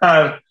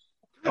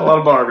 A lot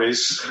of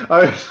Barbies.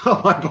 I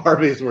thought my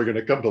Barbies were going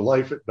to come to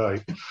life at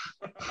night.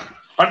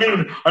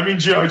 I mean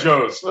G.I.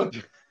 Joes.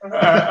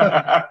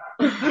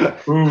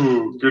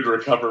 Ooh, good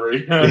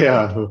recovery.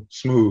 Yeah,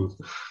 smooth.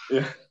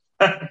 Yeah.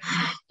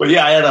 But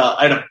yeah, I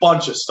had a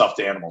bunch of stuffed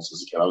animals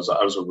as a kid. I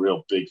was a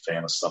real big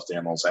fan of stuffed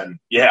animals, and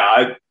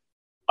yeah,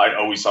 I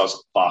always thought,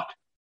 fuck.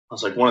 I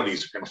was like, one of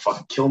these are gonna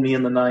fucking kill me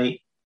in the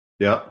night.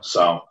 Yeah.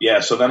 So yeah,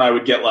 so then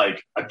I'd get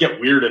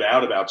weirded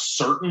out about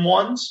certain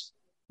ones.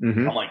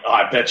 Mm-hmm. I'm like, oh,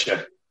 I bet you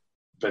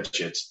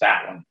it's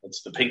that one.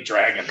 It's the pink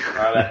dragon.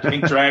 That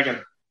pink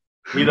dragon.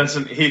 He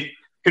doesn't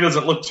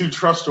look too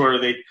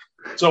trustworthy.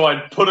 So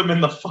I'd put him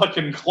in the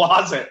fucking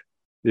closet.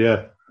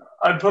 Yeah.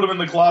 I'd put him in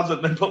the closet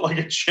and then put like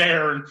a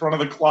chair in front of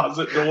the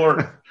closet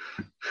door.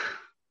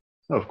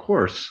 Of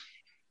course.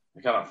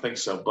 I don't think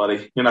so,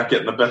 buddy. You're not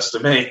getting the best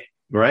of me.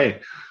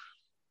 Right.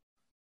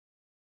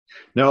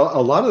 Now,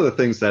 a lot of the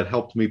things that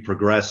helped me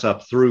progress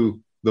up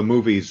through the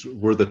movies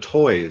were the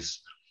toys.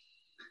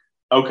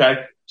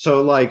 Okay.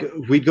 So, like,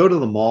 we'd go to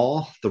the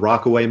mall, the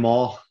Rockaway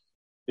Mall,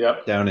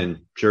 Yep. down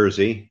in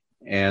Jersey,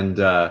 and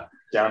Down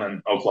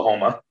in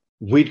Oklahoma.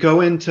 we'd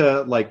go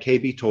into, like,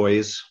 KB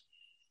Toys,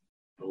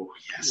 Oh,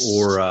 yes.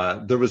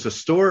 or there was a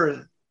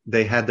store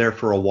they had there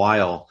for a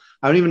while.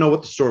 I don't even know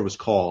what the store was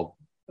called.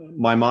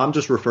 My mom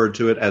just referred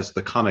to it as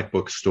the comic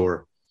book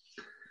store.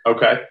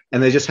 Okay.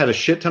 And they just had a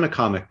shit ton of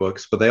comic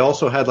books, but they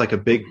also had like a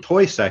big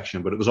toy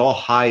section, but it was all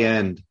high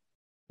end,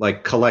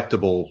 like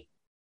collectible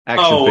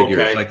action figures.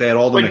 Okay. Like they had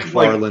all the Like-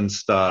 McFarlane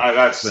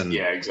stuff and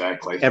yeah,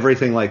 exactly.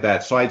 everything like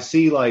that. So I'd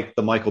see like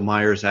the Michael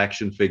Myers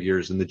action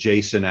figures and the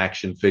Jason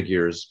action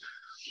figures,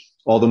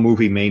 all the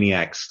movie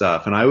Maniac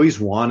stuff. And I always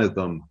wanted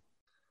them,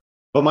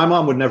 but my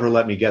mom would never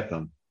let me get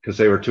them because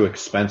they were too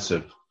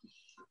expensive.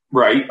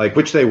 Right. Like,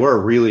 which they were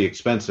really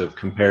expensive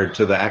compared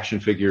to the action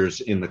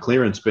figures in the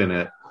clearance bin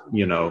at,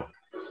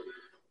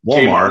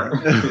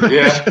 Walmart.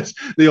 Yeah.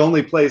 The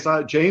only place,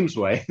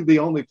 Jamesway, the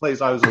only place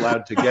I was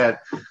allowed to get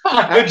The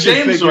action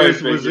Jamesway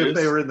figures was if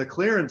they were in the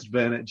clearance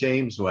bin at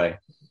Jamesway,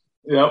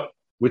 Yep.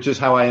 which is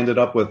how I ended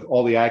up with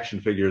all the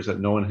action figures that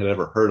no one had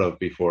ever heard of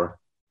before.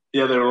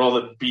 Yeah, they were all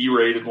the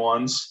B-rated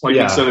ones. Like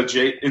Yeah.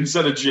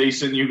 instead of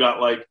Jason, you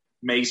got like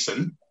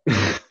Mason.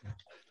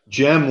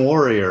 Gem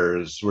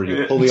Warriors, where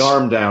you pull the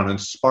arm down and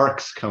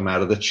sparks come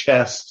out of the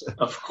chest.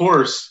 Of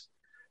course.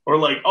 Or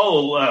like,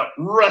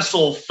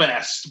 Wrestle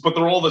Fest, but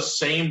they're all the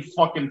same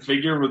fucking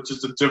figure with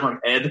just a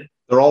different head.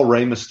 They're all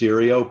Rey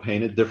Mysterio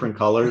painted different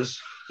colors.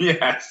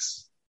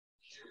 Yes.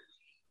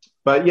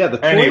 But yeah,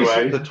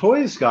 Anyway. the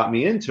toys got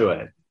me into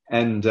it.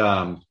 And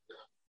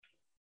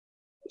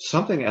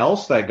something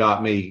else that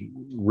got me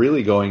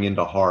really going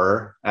into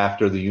horror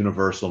after the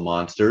Universal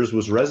monsters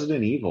was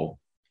Resident Evil.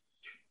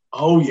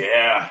 Oh,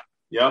 yeah.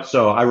 Yep.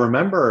 So I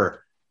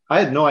remember I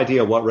had no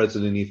idea what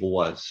Resident Evil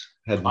was.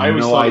 Had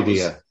no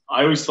idea.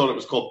 I always thought it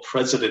was called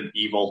President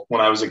Evil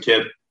when I was a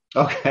kid.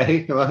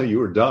 Okay, well, you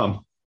were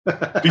dumb.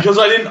 Because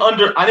I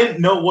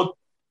didn't know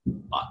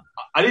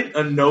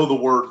the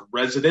word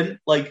resident.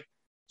 Like,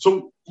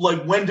 so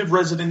like when did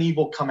Resident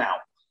Evil come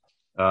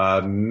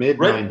out?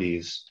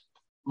 Mid-90s.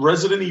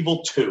 Resident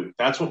Evil 2.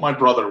 That's what my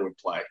brother would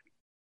play.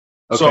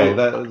 Okay, So-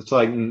 that's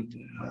like,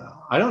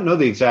 I don't know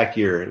the exact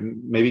year,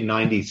 maybe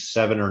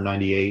 97 or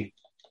 98.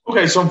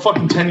 Okay, so I'm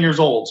fucking 10 years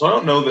old. So I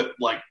don't know that,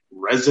 like,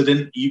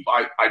 Resident Evil.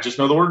 I just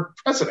know the word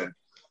president.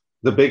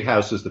 The big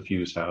house is the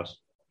Fuse house.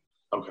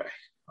 Okay.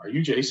 Are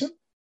you Jason?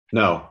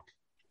 No,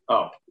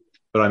 Oh,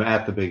 but I'm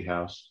at the big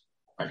house.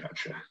 I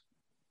gotcha.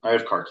 I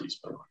have car keys,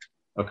 by the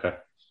way. Okay.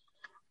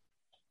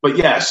 But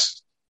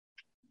yes,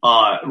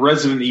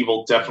 Resident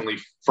Evil definitely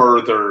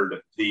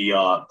furthered the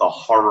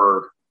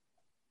horror.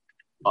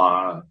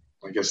 I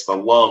guess the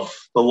love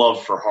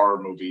for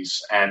horror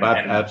movies, and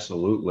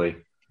Absolutely.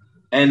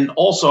 and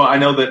also I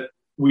know that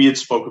we had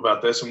spoke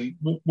about this, and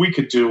we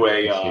could do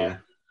Yeah.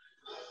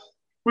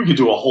 we could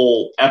do a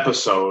whole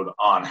episode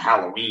on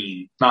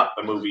Halloween, not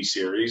the movie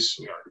series.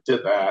 We already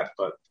did that,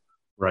 but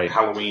Right.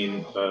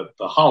 Halloween, the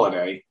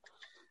holiday.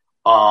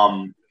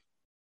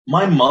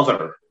 My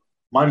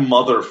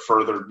mother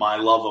furthered my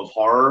love of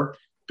horror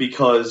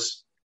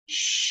because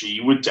she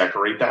would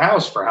decorate the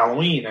house for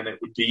Halloween, and it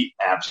would be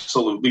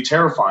absolutely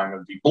terrifying.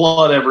 There'd be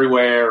blood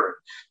everywhere,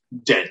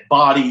 dead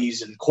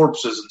bodies and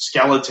corpses and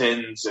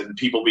skeletons and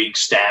people being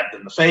stabbed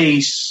in the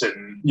face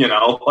and,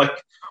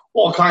 like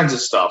all kinds of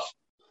stuff.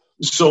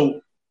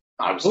 So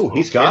I was,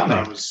 he's got me.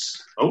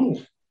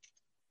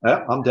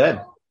 Yeah, I'm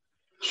dead.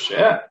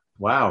 Shit.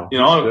 Wow.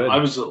 I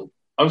was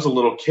a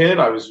little kid.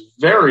 I was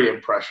very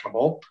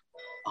impressionable.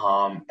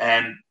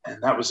 And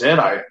that was it.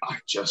 I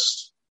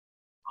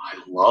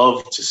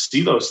love to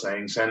see those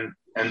things, and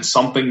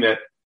something that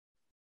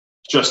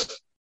just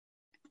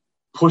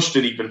pushed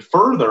it even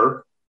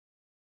further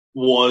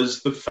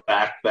was the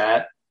fact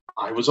that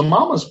I was a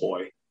mama's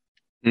boy.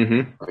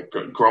 Mm-hmm. Like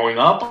growing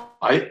up,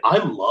 I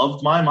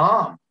loved my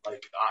mom.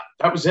 Like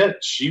that was it.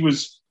 She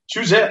was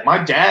it.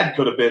 My dad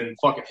could have been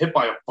fucking hit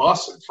by a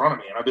bus in front of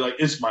me, and I'd be like,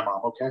 "Is my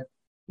mom okay?"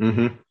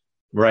 Mm-hmm.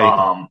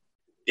 Right.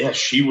 Yeah,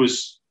 she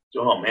was.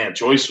 Oh man,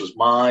 Joyce was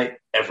my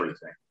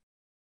everything.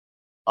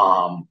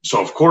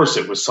 So of course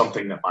it was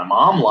something that my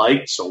mom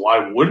liked. So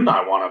why wouldn't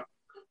I want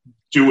to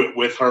do it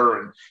with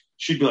her? And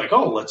she'd be like,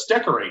 "Oh, let's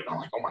decorate." And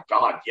I'm like, "Oh my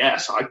God,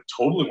 yes, I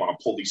totally want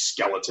to pull these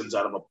skeletons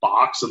out of a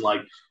box and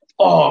like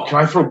oh, can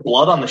I throw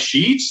blood on the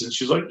sheets? And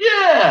she's like,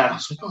 yeah. I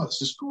was like, oh,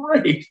 this is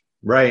great.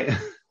 Right.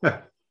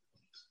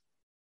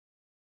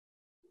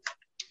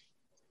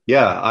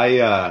 Yeah,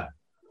 I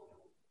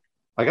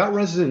got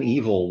Resident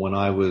Evil when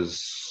I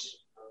was,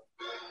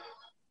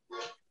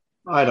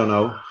 I don't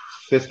know,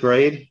 5th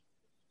grade.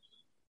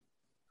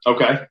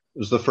 Okay. It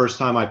was the first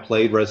time I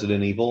played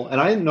Resident Evil, and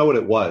I didn't know what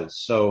it was.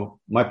 So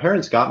my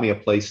parents got me a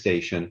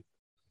PlayStation,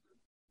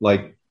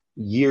 like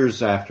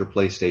years after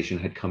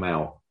PlayStation had come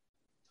out.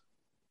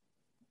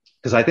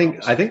 Because I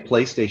think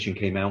PlayStation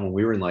came out when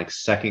we were in like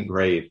 2nd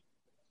grade.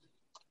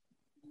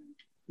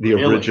 The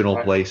original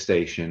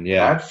PlayStation,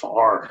 yeah. That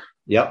far.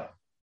 Yep.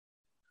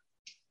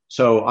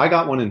 So I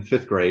got one in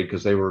 5th grade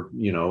because they were,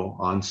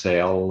 on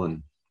sale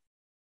and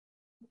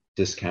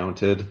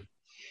discounted.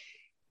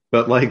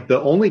 But like the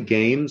only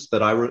games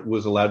that I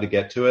was allowed to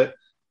get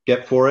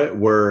for it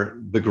were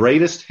the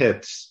Greatest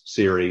Hits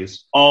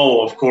series.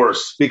 Oh, of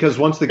course. Because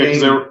once the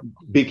game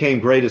became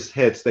Greatest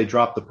Hits, they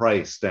dropped the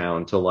price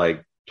down to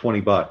like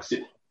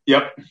 $20.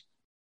 Yep.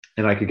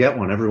 And I could get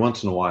one every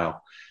once in a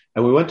while.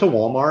 And we went to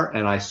Walmart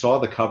and I saw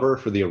the cover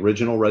for the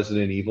original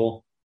Resident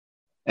Evil.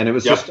 And it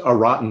was just a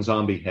rotten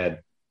zombie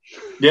head.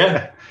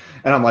 Yeah.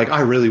 And I'm like,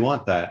 I really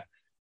want that.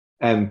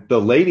 And the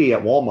lady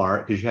at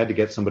Walmart, because you had to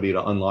get somebody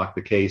to unlock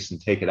the case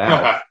and take it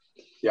out.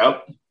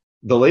 Yep.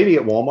 The lady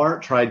at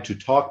Walmart tried to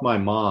talk my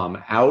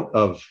mom out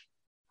of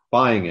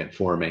buying it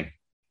for me.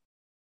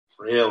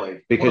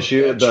 Really? Because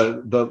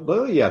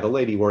the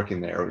lady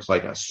working there was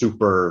like a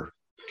super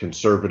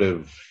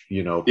conservative,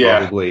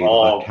 probably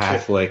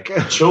Catholic.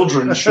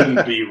 Children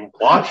shouldn't be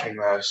watching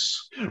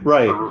this.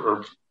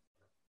 Right.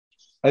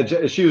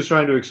 She was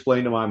trying to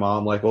explain to my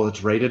mom, like, well,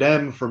 it's rated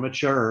M for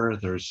mature.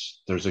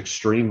 There's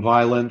extreme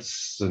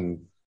violence.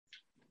 And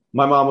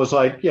my mom was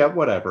like, yeah,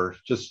 whatever.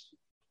 Just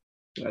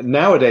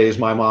nowadays,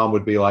 my mom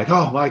would be like,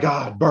 oh, my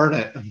God, burn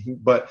it.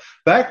 But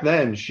back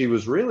then, she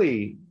was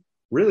really,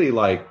 really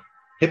like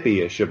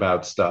hippie-ish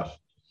about stuff.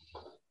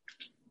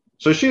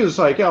 So she was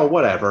like, oh,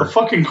 whatever. The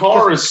fucking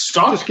car is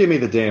stuck. Just give me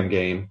the damn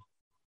game.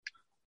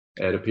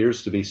 It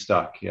appears to be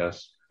stuck,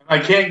 yes. I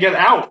can't get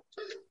out.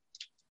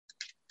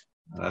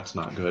 That's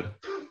not good.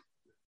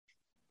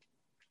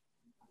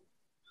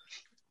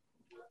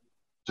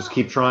 Just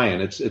keep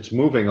trying. It's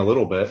moving a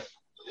little bit.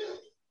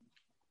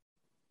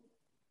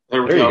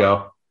 There you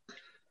go.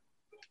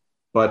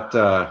 But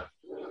so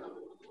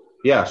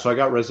I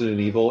got Resident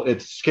Evil.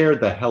 It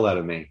scared the hell out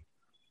of me.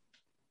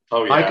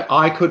 Oh yeah.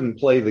 I couldn't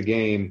play the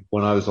game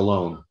when I was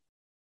alone.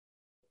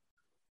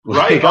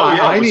 Right.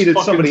 I needed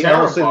somebody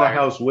else in the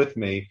house with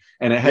me,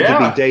 and it had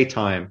to be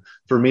daytime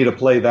for me to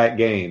play that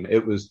game.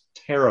 It was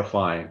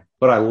terrifying,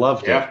 but I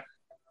loved it.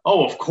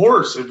 Oh, of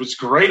course. It was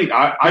great.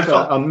 I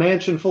felt a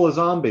mansion full of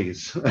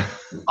zombies.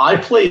 I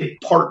played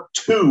part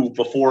 2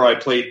 before I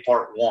played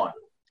part 1.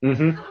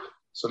 Mm-hmm.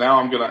 So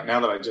now that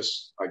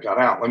I got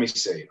out, let me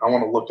see. I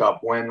want to look up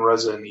when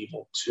Resident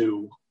Evil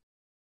 2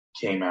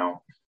 came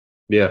out.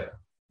 Yeah.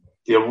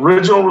 The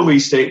original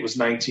release date was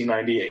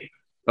 1998.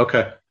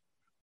 Okay.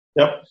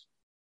 Yep.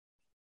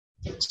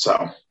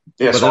 So,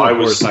 yeah, but then, of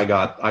course, I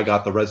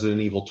got the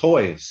Resident Evil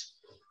toys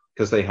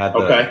because they had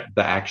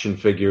the action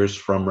figures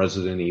from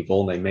Resident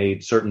Evil. And they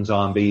made certain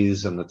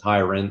zombies and the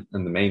tyrant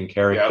and the main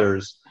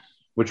characters,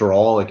 which were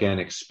all, again,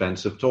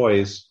 expensive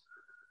toys.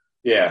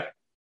 Yeah.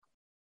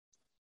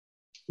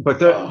 But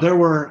there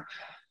were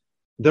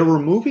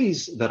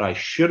movies that I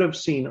should have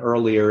seen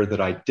earlier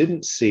that I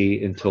didn't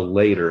see until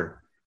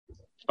later.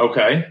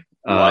 Okay.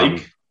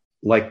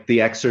 Like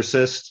The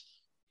Exorcist.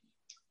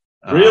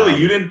 Really?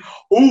 You didn't?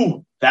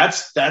 Ooh,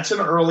 that's an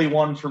early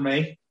one for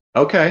me.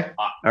 Okay.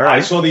 All right.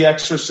 I saw The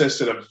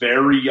Exorcist at a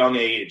very young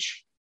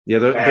age. Yeah,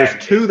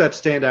 there's 2 that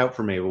stand out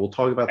for me. We'll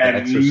talk about The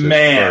Exorcist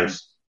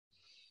first.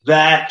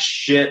 That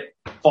shit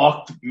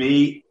fucked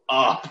me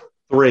up.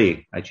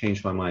 3. I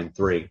changed my mind.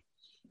 3.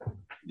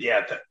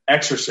 Yeah, The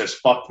Exorcist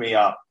fucked me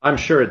up. I'm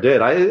sure it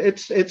did.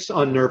 It's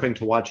unnerving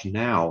to watch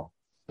now.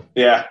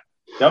 Yeah.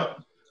 Yep.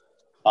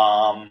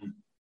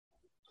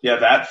 Yeah,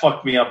 that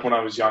fucked me up when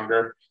I was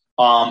younger.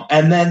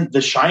 And then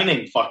The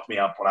Shining fucked me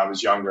up when I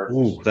was younger.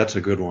 Ooh, that's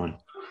a good one.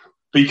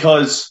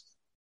 Because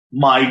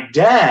my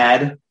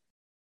dad,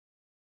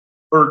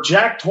 or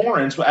Jack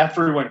Torrance,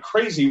 after he went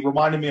crazy,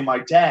 reminded me of my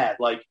dad.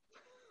 Like,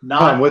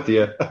 I'm with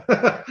you.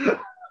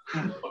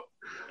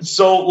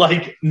 So,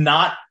 like,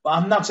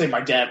 I'm not saying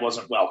my dad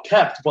wasn't well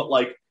kept, but,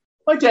 like,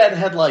 my dad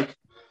had, like,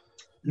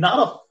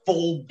 not a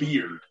full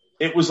beard.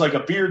 It was like a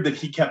beard that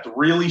he kept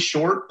really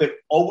short that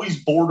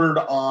always bordered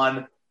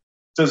on,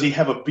 does he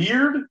have a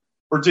beard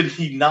or did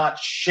he not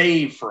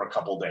shave for a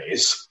couple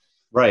days?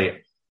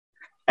 Right.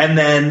 And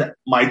then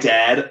my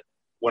dad,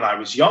 when I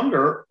was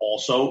younger,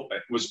 also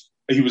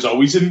he was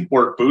always in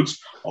work boots,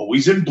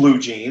 always in blue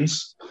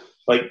jeans.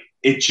 Like,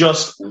 it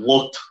just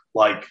looked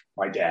like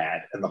my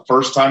dad. And the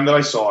first time that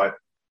I saw it,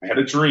 I had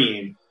a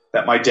dream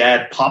that my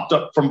dad popped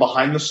up from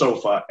behind the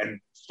sofa and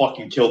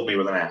fucking killed me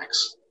with an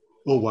axe.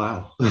 Oh,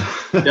 wow.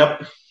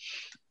 Yep.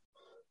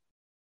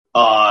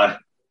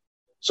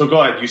 So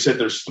go ahead. You said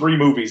there's 3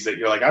 movies that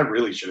you're like, I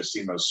really should have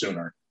seen those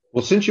sooner.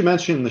 Well, since you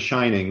mentioned The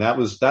Shining, that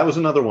was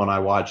another one I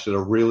watched at a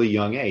really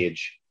young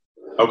age.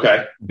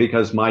 Okay.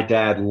 Because my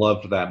dad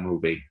loved that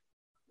movie.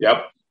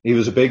 Yep. He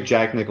was a big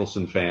Jack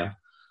Nicholson fan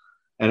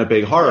and a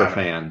big horror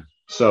fan.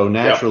 So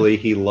naturally,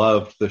 he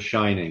loved The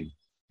Shining.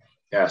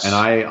 Yes. And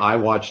I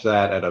watched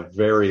that at a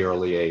very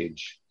early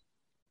age.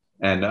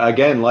 And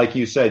again, like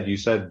you said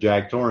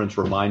Jack Torrance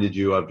reminded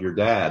you of your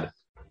dad.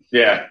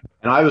 Yeah.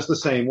 And I was the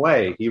same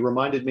way. He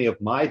reminded me of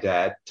my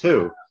dad,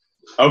 too.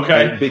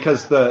 Okay. And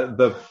because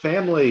the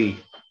family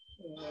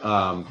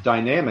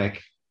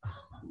dynamic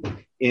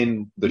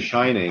in The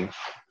Shining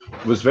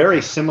was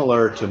very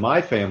similar to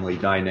my family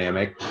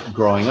dynamic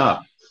growing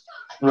up.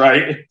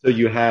 Right. So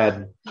you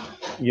had,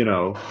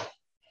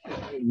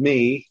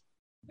 me,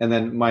 and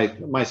then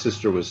my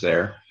sister was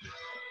there.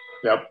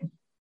 Yep.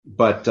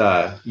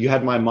 But you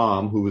had my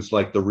mom, who was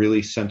like the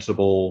really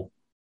sensible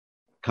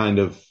kind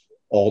of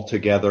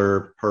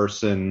all-together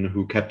person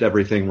who kept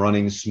everything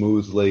running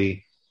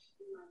smoothly.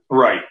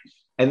 Right.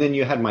 And then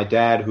you had my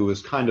dad, who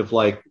was kind of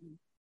like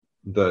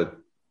the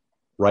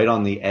right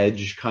on the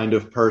edge kind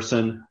of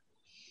person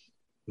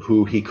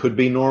who he could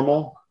be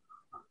normal.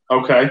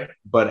 Okay.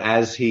 But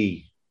as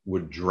he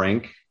would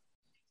drink,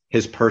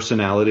 his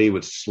personality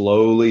would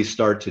slowly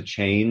start to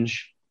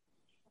change.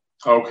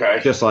 Okay.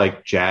 Just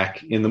like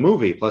Jack in the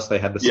movie. Plus they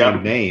had the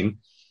same name.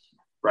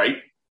 Right.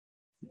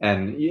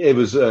 And it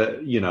was,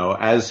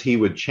 as he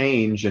would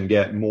change and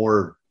get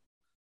more,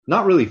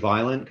 not really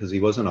violent, because he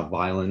wasn't a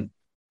violent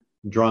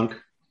drunk.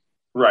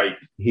 Right.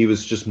 He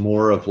was just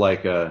more of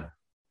like a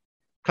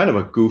kind of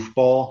a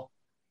goofball.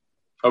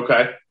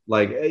 Okay.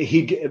 Like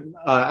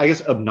I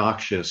guess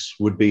obnoxious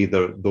would be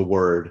the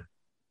word.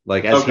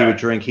 Like as he would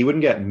drink, he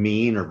wouldn't get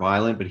mean or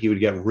violent, but he would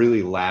get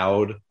really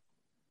loud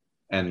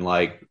and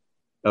like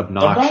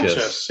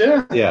obnoxious.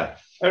 Yeah. Yeah.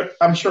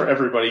 I'm sure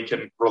everybody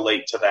can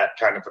relate to that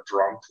kind of a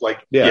drunk. Like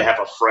you have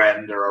a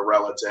friend or a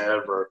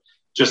relative or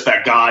just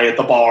that guy at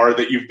the bar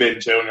that you've been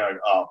to and you're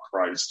like, oh,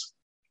 Christ.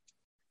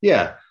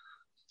 Yeah.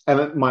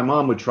 And my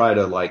mom would try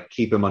to like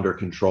keep him under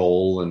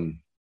control and,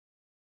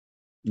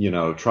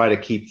 try to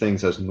keep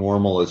things as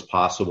normal as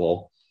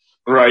possible.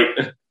 Right.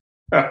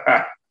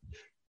 But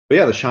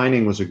yeah, The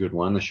Shining was a good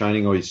one. The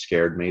Shining always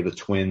scared me. The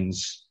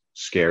twins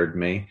scared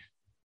me.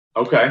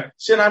 Okay.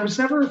 See, and I was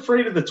never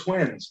afraid of the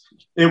twins.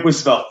 It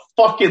was the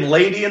fucking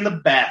lady in the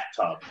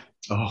bathtub.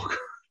 Oh,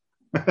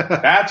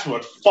 that's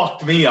what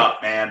fucked me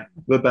up, man.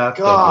 The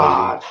bathtub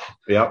God.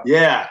 lady. Yep.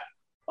 Yeah.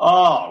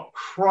 Oh,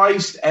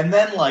 Christ. And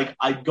then,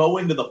 I'd go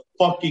into the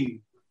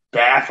fucking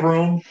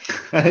bathroom.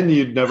 And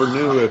you never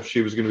knew if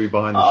she was going to be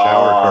behind the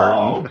shower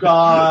curtain. Oh,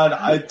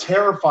 God. It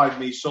terrified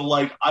me. So,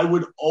 I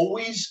would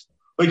always,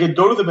 I'd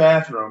go to the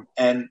bathroom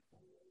and,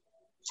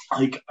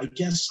 I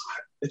guess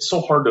it's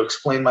so hard to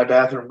explain my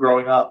bathroom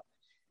growing up.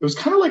 It was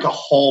kind of like a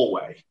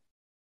hallway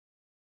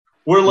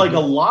where, a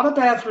lot of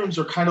bathrooms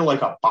are kind of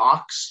like a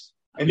box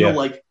and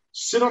you'll,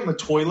 sit on the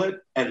toilet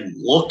and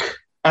look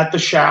at the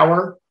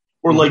shower.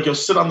 Or you'll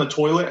sit on the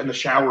toilet and the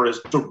shower is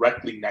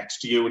directly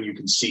next to you and you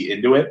can see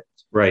into it.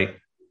 Right.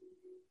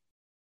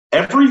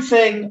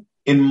 Everything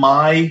in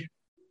my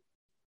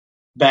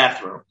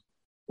bathroom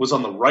was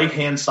on the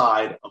right-hand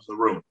side of the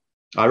room.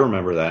 I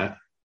remember that.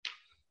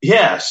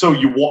 Yeah. So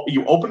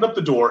you opened up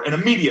the door and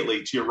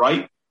immediately to your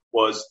right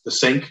was the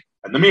sink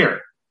and the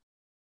mirror.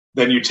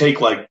 Then you take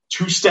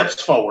 2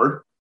 steps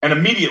forward and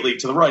immediately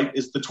to the right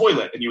is the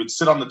toilet. And you would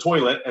sit on the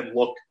toilet and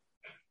look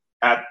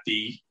at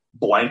the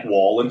blank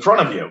wall in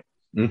front of you.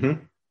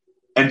 Mm-hmm.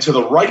 And to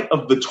the right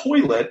of the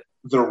toilet,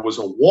 there was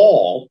a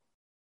wall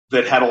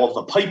that had all of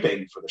the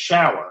piping for the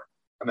shower.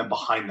 And then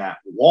behind that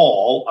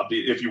wall,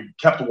 if you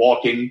kept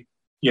walking,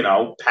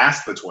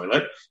 past the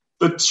toilet,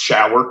 the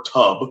shower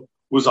tub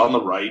was on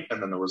the right.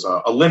 And then there was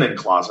a linen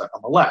closet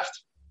on the left.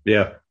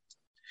 Yeah.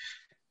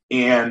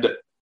 And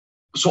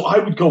so I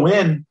would go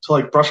in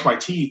to brush my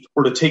teeth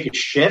or to take a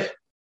shit.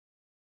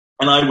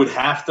 And I would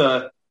have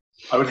to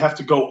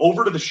go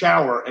over to the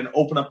shower and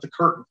open up the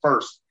curtain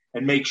first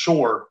and make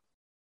sure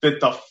that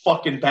the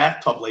fucking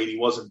bathtub lady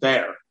wasn't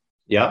there.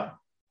 Yeah.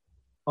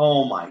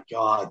 Oh, my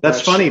God.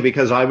 That's funny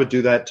because I would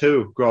do that,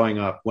 too, growing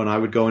up. When I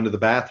would go into the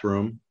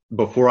bathroom,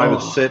 before I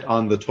would sit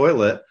on the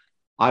toilet,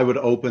 I would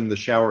open the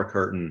shower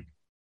curtain.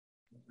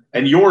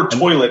 And your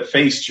toilet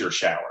faced your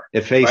shower.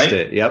 It faced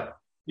it, yep.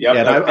 Yep.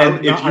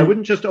 Yeah, I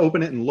wouldn't just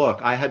open it and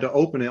look. I had to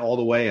open it all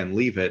the way and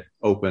leave it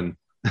open.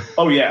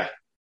 Oh, yeah.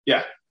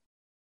 Yeah.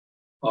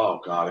 Oh,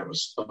 God, it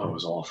was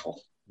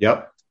awful.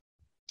 Yep.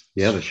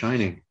 Yeah, The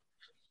Shining.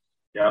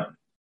 Yeah.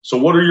 So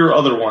what are your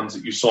other ones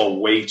that you saw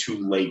way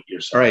too late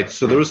yourself? All right.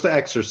 So there was The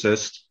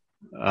Exorcist,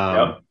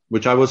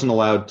 which I wasn't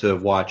allowed to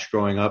watch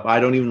growing up. I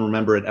don't even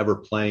remember it ever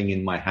playing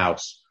in my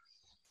house.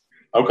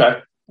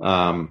 Okay.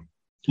 My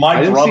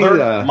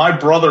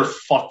brother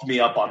fucked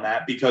me up on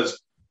that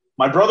because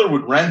my brother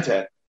would rent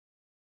it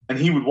and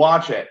he would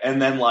watch it.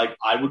 And then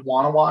I would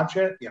want to watch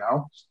it,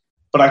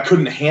 but I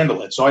couldn't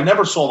handle it. So I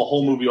never saw the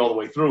whole movie all the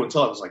way through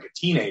until I was a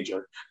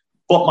teenager.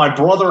 But my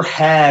brother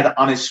had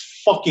on his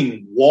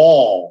fucking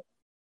wall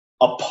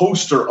a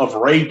poster of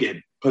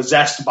Reagan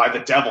possessed by the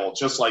devil,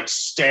 just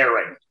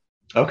staring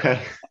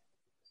Okay.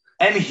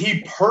 And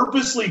he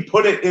purposely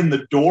put it in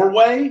the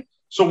doorway.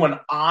 So when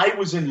I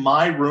was in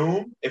my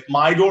room, if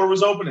my door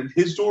was open and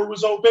his door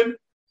was open,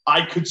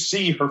 I could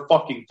see her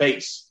fucking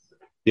face.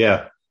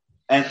 Yeah.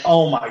 And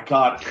oh my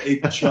God,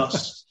 it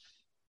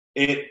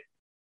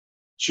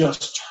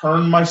just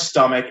turned my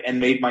stomach and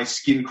made my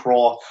skin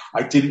crawl.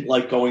 I didn't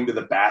like going to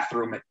the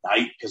bathroom at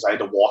night because I had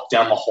to walk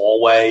down the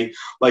hallway.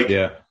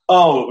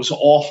 Oh, it was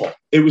awful.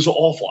 It was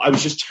awful. I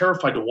was just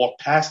terrified to walk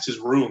past his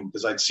room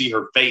because I'd see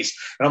her face.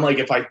 And I'm like,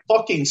 if I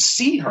fucking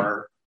see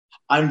her,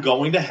 I'm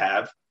going to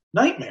have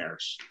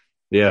nightmares.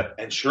 Yeah.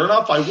 And sure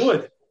enough, I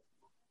would.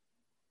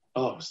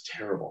 Oh, it was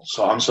terrible.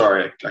 So I'm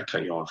sorry I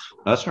cut you off.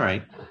 That's all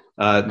right.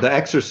 The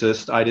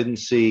Exorcist, I didn't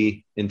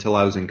see until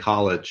I was in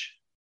college.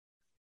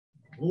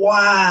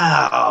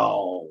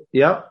 Wow.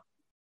 Yep.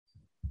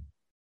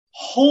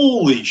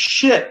 Holy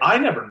shit. I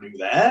never knew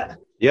that.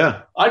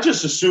 Yeah. I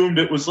just assumed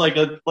it was like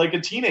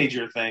a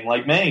teenager thing,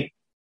 like me.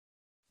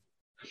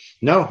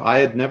 No, I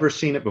had never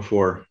seen it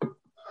before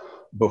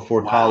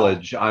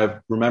college. I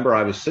remember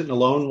I was sitting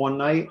alone one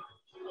night,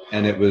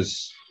 and it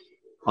was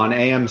on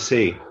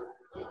AMC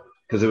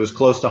because it was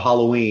close to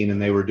Halloween,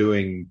 and they were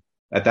doing,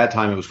 at that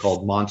time it was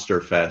called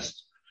Monster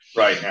Fest.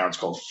 Right, now it's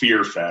called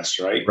Fear Fest,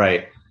 right?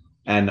 Right.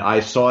 And I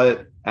saw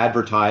it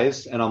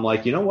advertised, and I'm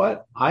like, you know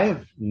what? I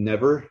have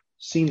never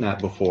seen that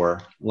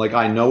before. Like,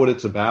 I know what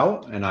it's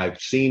about, and I've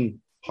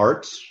seen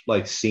parts,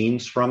 like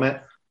scenes from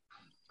it,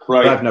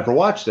 right? But I've never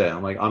watched it.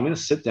 I'm like, I'm going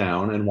to sit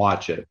down and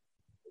watch it.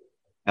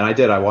 And I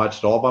did. I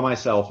watched it all by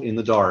myself in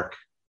the dark.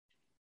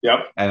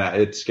 Yep.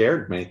 And it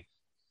scared me.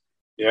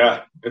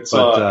 Yeah, it's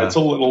a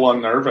little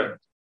unnerving.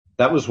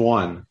 That was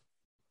one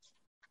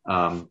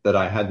that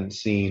I hadn't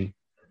seen.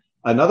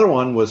 Another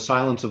one was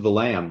Silence of the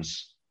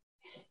Lambs.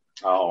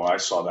 Oh, I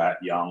saw that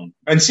young.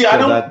 And see, I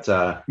don't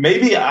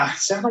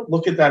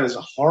look at that as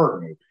a horror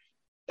movie.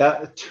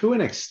 That, to an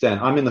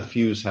extent, I'm in the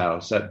Fuse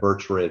house at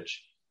Birch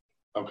Ridge.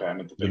 Okay, I'm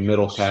at the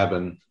middle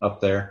cabin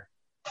up there.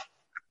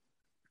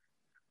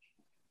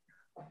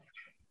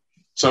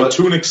 So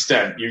to an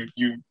extent,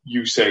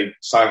 you say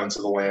Silence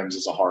of the Lambs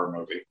is a horror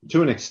movie.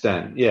 To an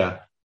extent, yeah.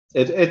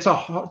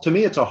 To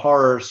me, it's a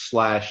horror /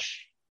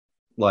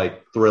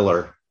 like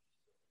thriller.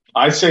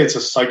 I say it's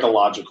a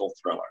psychological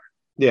thriller.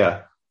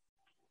 Yeah.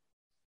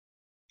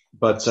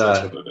 But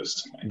that's what it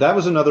is to me. That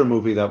was another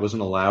movie that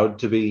wasn't allowed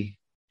to be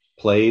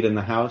played in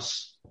the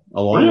house,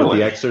 along with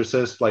The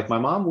Exorcist. Like, my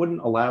mom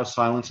wouldn't allow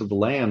Silence of the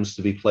Lambs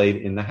to be played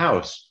in the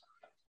house.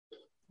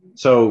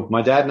 So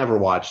my dad never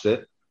watched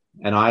it,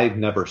 and I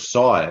never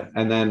saw it.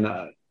 And then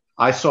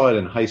I saw it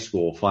in high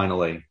school,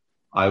 finally.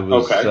 I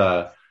was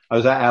at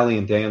Allie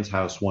and Dan's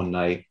house one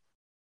night,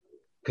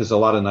 because a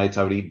lot of nights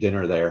I would eat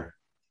dinner there.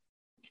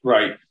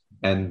 Right.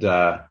 And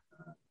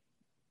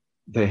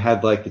they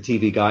had like the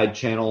TV Guide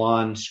channel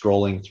on,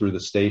 scrolling through the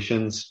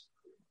stations.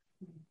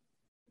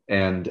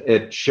 And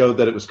it showed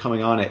that it was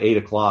coming on at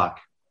 8:00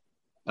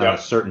 on a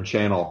certain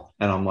channel.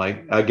 And I'm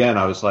like, again,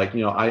 I was like,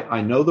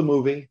 I know the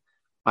movie.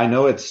 I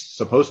know it's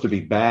supposed to be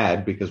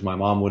bad because my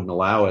mom wouldn't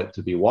allow it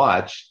to be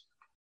watched.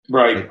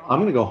 Right. Like, I'm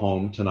going to go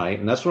home tonight,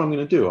 and that's what I'm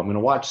going to do. I'm going to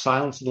watch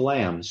Silence of the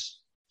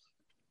Lambs.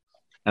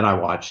 And I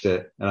watched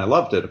it, and I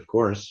loved it, of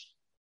course.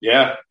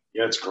 Yeah.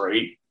 Yeah, it's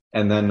great.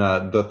 And then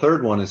the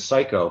third one is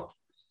Psycho.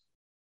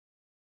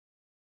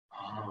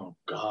 Oh,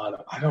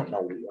 God. I don't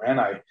know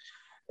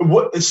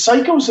when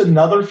Psycho's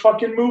another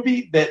fucking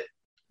movie that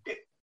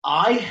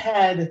I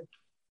had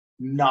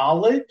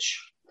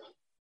knowledge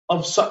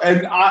of,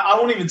 and I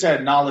won't even say I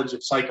had knowledge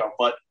of Psycho,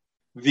 but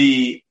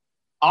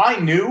I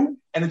knew,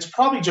 and it's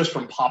probably just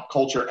from pop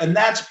culture, and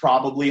that's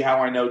probably how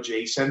I know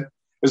Jason,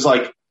 is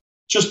like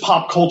just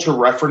pop culture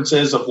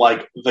references of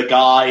like the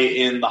guy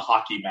in the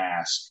hockey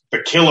mask,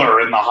 the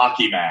killer in the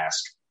hockey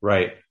mask.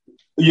 Right.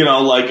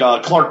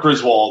 Like Clark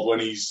Griswold when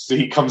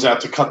he comes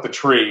out to cut the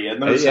tree.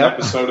 And there's an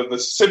episode of The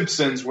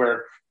Simpsons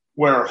where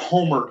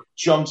Homer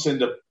jumps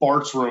into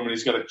Bart's room and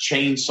he's got a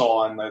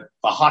chainsaw and the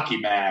hockey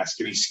mask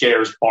and he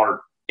scares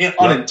Bart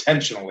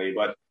unintentionally.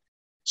 But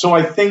so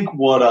I think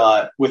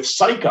with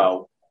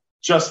Psycho,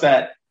 just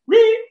that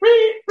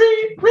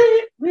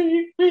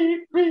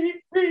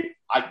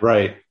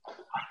I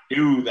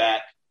knew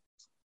that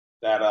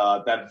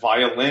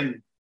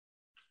violin.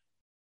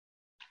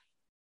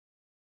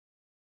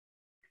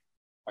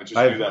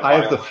 I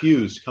have the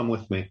fuse. Come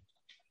with me.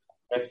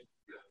 Okay.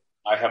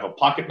 I have a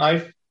pocket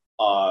knife.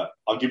 I'll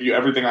give you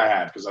everything I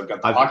have because I've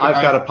got the pocket knife.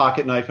 I've got a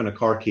pocket knife and a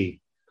car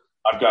key.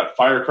 I've got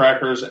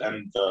firecrackers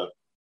and the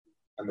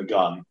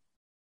gun.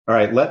 All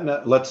right,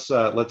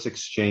 let's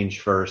exchange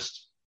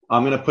first.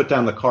 I'm going to put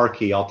down the car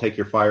key. I'll take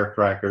your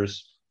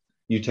firecrackers.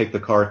 You take the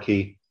car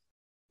key.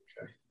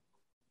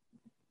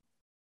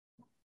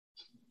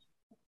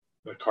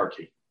 The car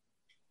key.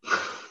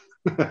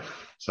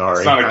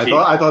 Sorry,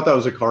 I thought that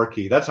was a car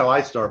key. That's how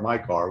I start my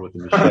car, with a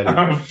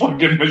machete.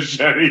 Fucking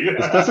machete.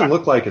 This doesn't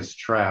look like it's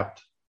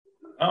trapped.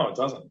 No, it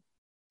doesn't.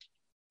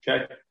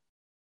 Okay.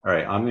 All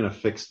right, I'm gonna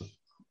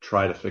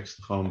try to fix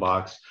the phone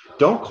box.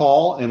 Don't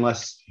call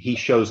unless he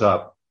shows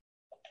up.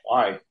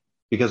 Why?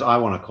 Because I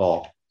want to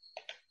call.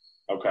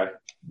 Okay.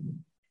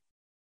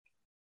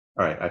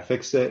 All right, I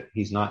fixed it.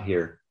 He's not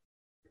here.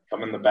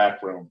 Come in the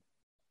back room.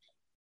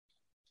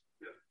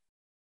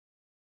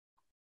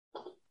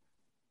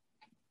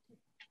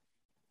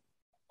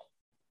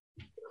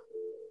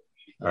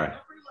 All right.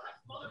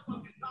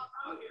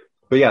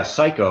 But yeah,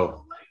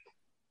 Psycho.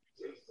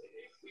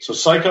 So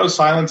Psycho,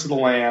 Silence of the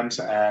Lambs,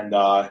 and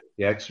The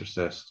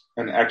Exorcist.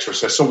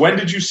 Exorcist. So when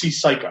did you see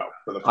Psycho?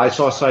 For the first I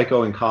saw time?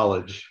 Psycho in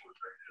college.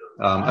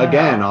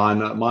 Again,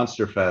 on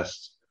Monster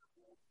Fest.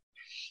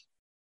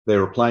 They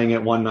were playing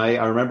it one night.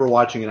 I remember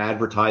watching an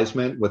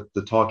advertisement with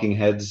the Talking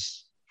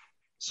Heads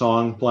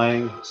song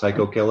playing,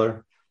 Psycho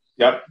Killer.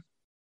 Yep.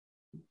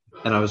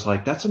 And I was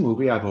like, that's a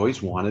movie I've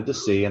always wanted to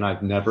see, and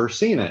I've never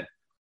seen it.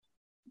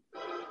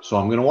 So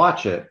I'm going to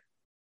watch it.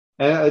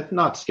 And it's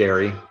not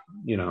scary,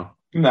 you know.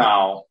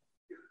 No.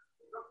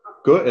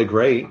 Good, a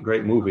great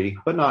movie,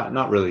 but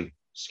not really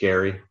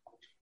scary.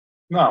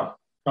 No,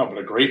 but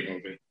a great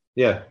movie.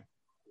 Yeah.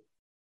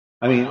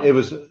 I mean, it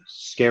was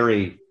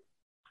scary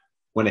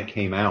when it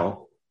came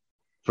out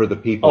for the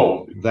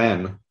people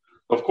then.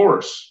 Of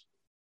course.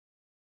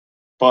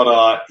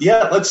 But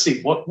yeah, let's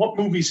see. What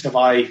movies did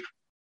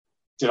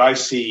I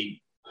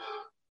see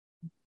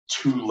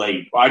too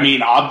late? I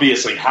mean,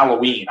 obviously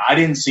Halloween. I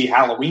didn't see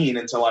Halloween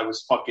until I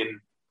was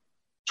fucking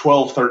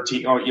 12,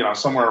 13,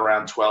 somewhere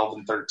around 12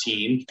 and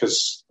 13,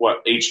 because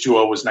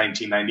H2O was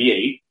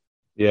 1998.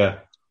 Yeah.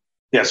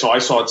 Yeah, so I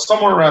saw it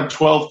somewhere around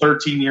 12,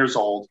 13 years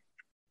old.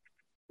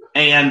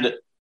 And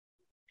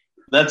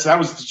that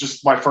was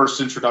just my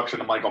first introduction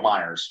to Michael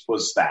Myers,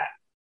 was that.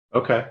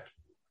 Okay.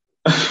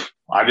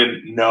 I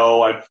didn't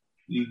know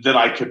that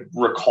I could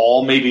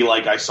recall. Maybe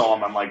like I saw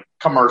him on like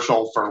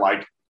commercial for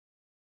like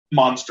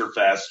Monster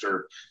Fest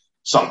or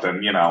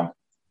something,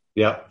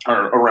 Yeah. or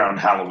around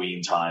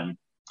Halloween time.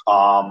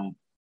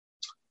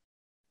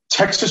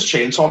 Texas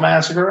Chainsaw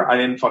Massacre, I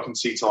didn't fucking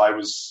see till I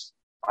was,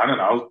 I don't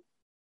know,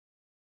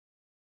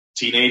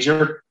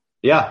 teenager.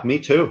 Yeah, me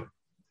too.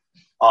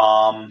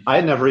 I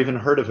had never even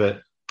heard of it.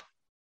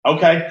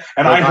 Okay,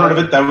 and I heard of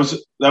it. That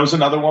was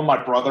another one.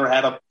 My brother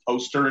had a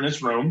poster in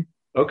his room.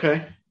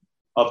 Okay.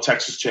 Of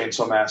Texas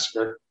Chainsaw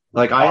Massacre.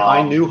 Like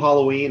I knew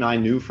Halloween, I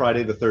knew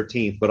Friday the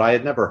 13th, but I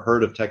had never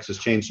heard of Texas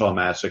Chainsaw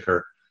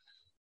Massacre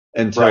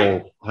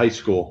until high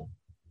school.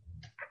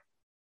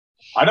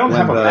 I don't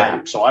have a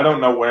map, so I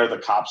don't know where the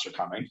cops are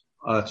coming.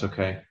 Oh, that's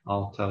okay.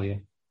 I'll tell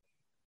you.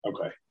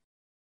 Okay.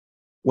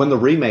 When the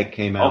remake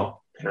came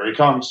out. Here he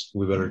comes.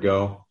 We better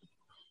go.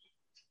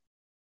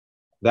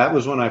 That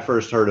was when I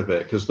first heard of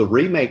it, because the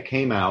remake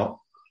came out,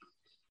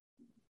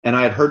 and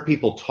I had heard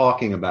people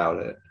talking about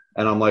it.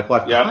 And I'm like,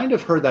 well, I've kind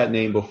of heard that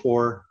name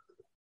before,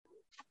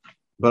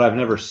 but I've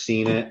never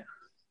seen it.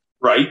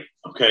 Right.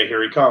 Okay,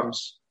 here he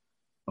comes.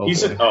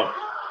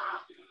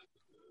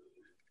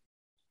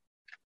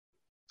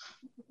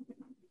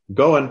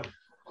 Going.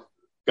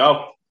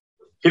 Go.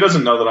 He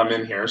doesn't know that I'm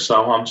in here,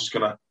 so I'm just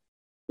going to...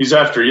 He's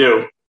after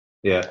you.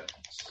 Yeah.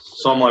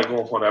 So I'm like,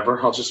 well,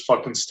 whatever. I'll just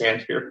fucking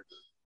stand here.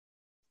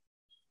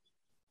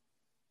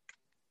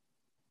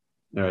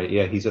 All right,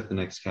 yeah, he's at the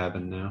next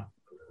cabin now.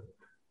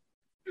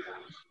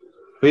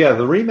 But yeah,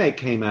 the remake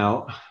came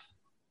out,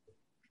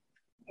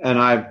 and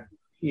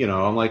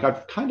I'm like,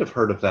 I've kind of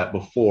heard of that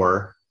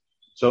before,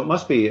 so it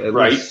must be at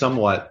least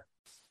somewhat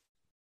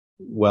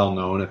well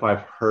known if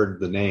I've heard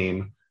the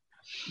name.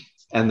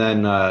 And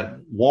then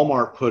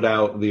Walmart put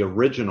out the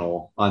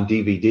original on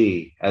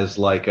DVD as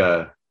like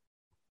a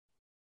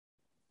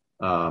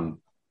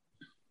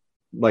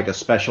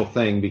special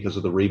thing because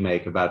of the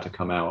remake about to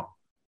come out.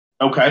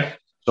 Okay.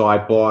 So I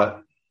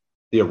bought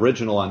the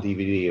original on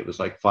DVD. It was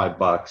like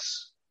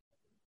 $5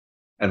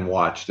 and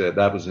watched it.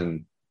 That was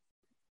in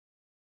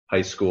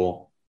high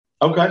school.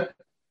 Okay.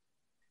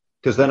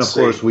 Because then, of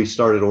course, we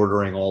started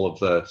ordering all of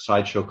the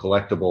Sideshow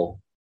collectible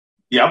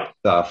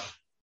stuff.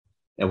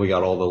 And we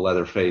got all the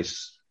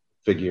Leatherface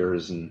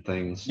figures and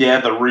things. Yeah,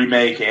 the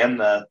remake and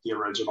the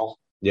original.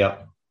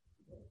 Yep.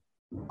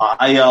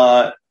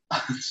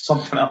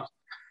 Something else.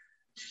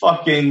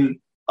 Fucking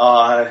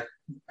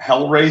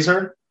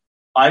Hellraiser.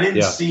 I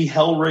didn't see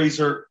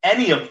Hellraiser,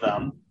 any of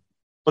them,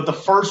 but the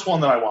first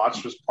one that I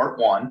watched was part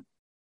 1,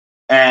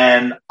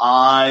 and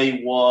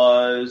I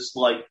was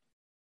like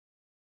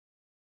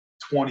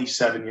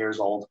 27 years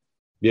old.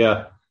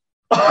 Yeah,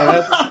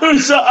 I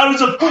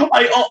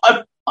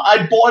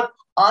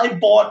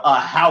bought a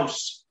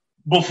house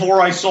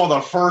before I saw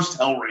the first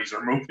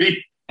Hellraiser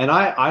movie. And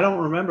I don't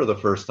remember the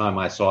first time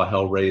I saw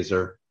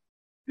Hellraiser.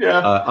 Yeah,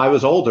 I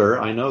was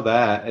older. I know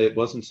that it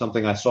wasn't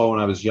something I saw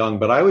when I was young,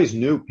 but I always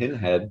knew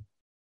Pinhead.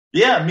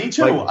 Yeah, me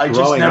too. Like,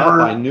 growing up,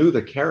 I knew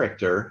the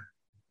character.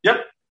 Yep.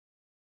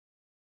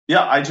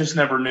 Yeah, I just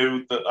never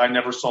knew that. I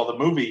never saw the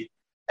movie,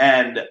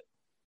 and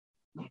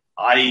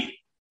I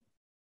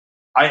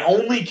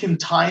only can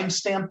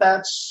timestamp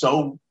that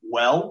so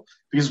well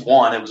because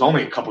 1, it was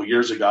only a couple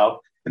years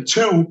ago, and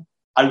 2,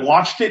 I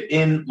watched it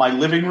in my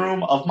living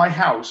room of my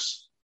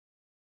house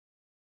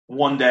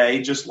one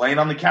day, just laying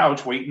on the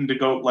couch, waiting to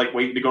go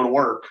to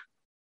work.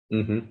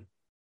 Mm-hmm.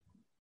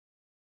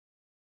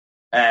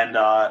 And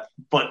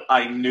but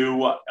I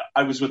knew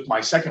I was with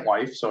my second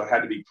wife, so it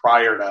had to be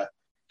prior to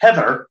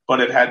Heather,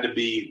 but it had to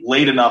be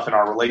late enough in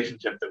our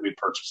relationship that we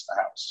purchased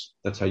the house.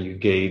 That's how you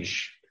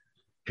gauge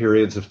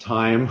periods of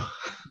time.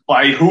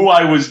 By who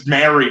I was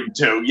married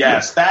to,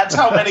 yes. That's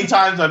how many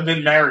times I've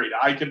been married.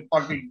 I can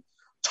fucking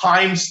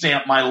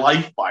timestamp my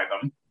life by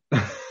them.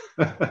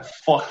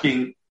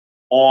 Fucking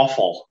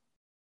awful.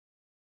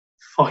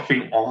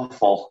 Fucking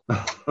awful.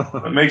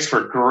 It makes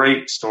for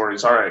great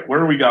stories. All right, where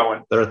are we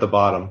going? They're at the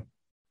bottom.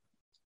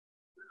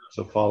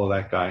 So follow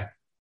that guy.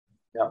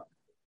 Yep.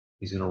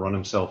 He's going to run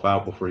himself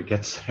out before he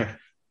gets there.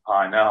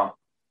 I know.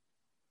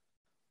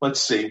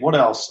 Let's see. What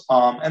else?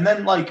 And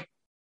then, like,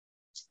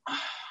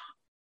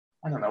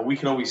 I don't know. We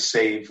could always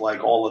save,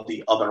 like, all of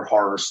the other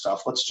horror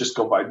stuff. Let's just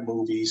go by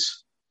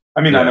movies. I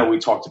mean, I know we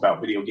talked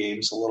about video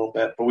games a little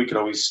bit, but we could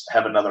always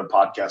have another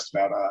podcast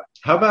about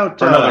how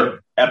about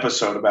another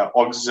episode about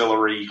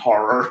auxiliary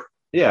horror.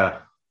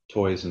 Yeah,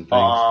 toys and things.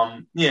 How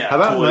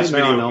about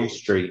Nightmare on Elm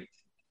Street?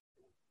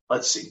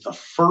 Let's see. The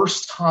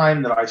first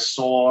time that I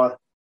saw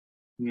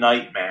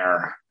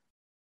Nightmare,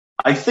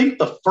 I think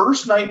the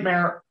first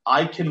Nightmare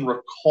I can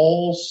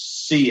recall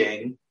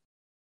seeing,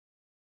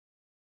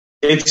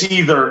 it's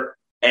either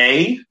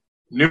A,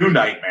 New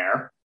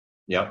Nightmare.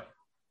 Yep,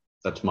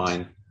 that's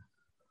mine.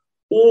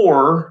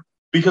 Or,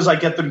 because I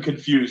get them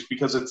confused,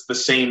 because it's the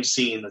same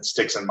scene that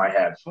sticks in my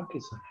head. What the fuck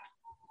is that?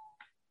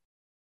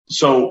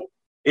 So,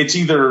 it's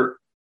either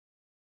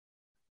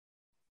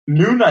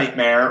New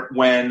Nightmare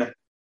when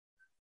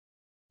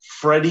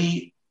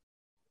Freddy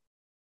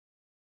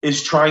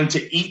is trying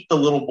to eat the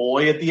little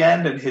boy at the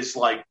end, and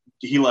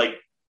he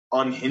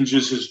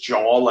unhinges his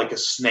jaw like a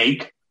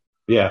snake.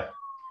 Yeah.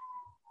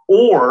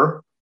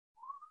 Or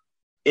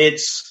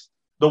it's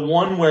the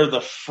one where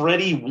the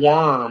Freddy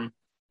worm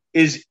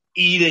is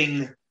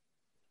eating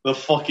the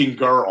fucking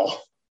girl.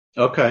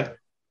 Okay.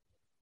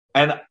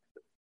 And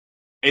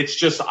it's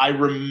just, I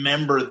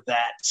remember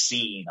that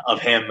scene of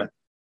him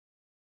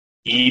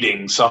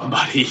eating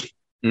somebody.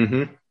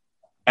 Mm-hmm.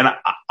 And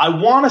I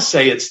want to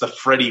say it's the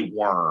Freddy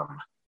worm.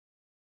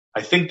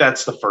 I think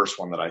that's the first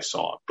one that I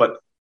saw. But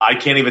I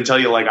can't even tell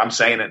you, like, I'm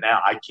saying it now.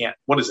 I can't.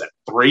 What is that,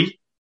 3?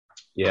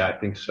 Yeah, I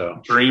think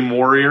so. Dream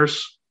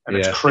Warriors. And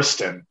it's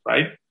Kristen,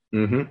 right?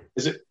 Mm-hmm.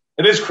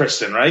 It is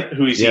Kristen, right?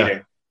 Who he's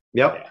eating.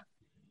 Yep. Yeah.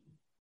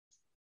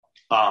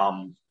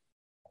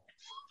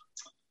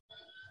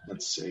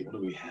 Let's see. What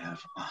do we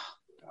have? Oh,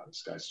 God,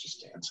 this guy's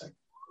just dancing.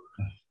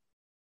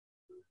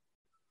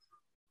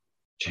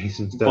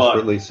 Jason's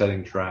desperately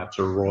setting traps,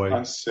 or Roy.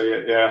 I see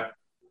it, yeah.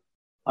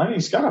 I mean,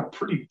 he's got a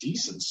pretty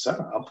decent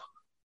setup.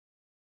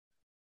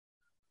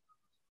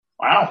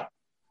 Wow.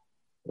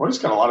 Roy's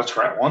got a lot of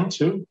traps. 1,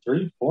 2,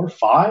 3, 4,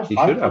 5. He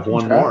should have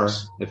one more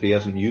if he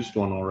hasn't used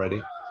one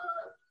already.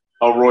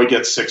 Oh, Roy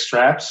gets 6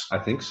 traps? I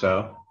think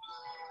so.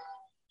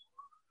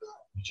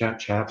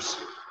 Chaps.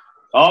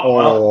 Oh.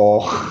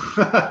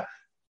 Well.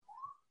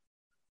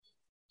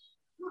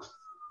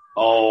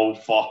 Oh,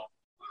 fuck.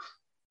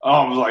 Oh,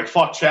 I was like,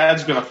 fuck,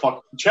 Chad's going to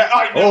fuck. Chad,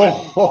 I knew it.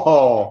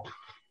 Oh.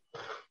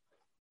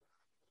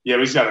 Yeah,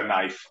 but he's got a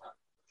knife.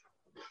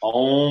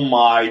 Oh,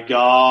 my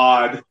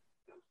God.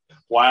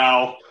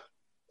 Wow.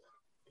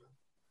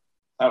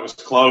 That was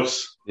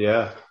close.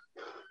 Yeah.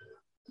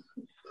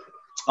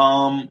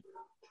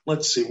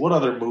 Let's see. What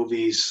other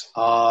movies?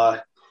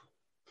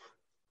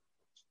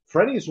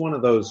 Freddy's one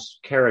of those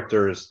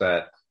characters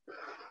that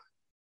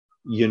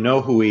you know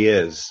who he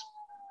is.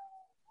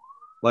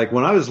 Like,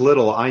 when I was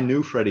little, I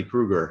knew Freddy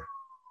Krueger.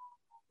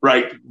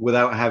 Right.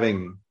 Without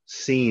having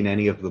seen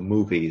any of the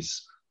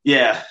movies.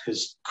 Yeah,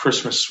 his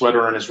Christmas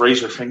sweater and his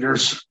razor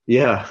fingers.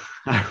 Yeah.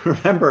 I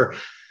remember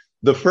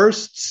the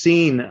first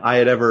scene I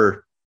had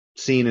ever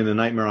seen in A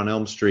Nightmare on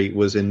Elm Street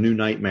was in New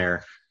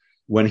Nightmare,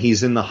 when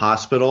he's in the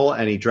hospital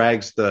and he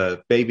drags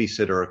the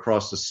babysitter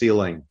across the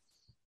ceiling.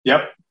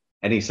 Yep.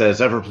 And he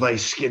says, "Ever play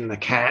Skin the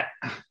Cat?"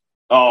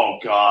 Oh,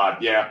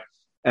 God, yeah.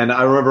 And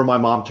I remember my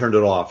mom turned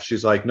it off.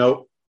 She's like,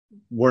 "Nope,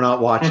 we're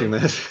not watching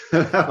this."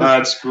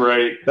 That's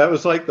great. That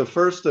was like the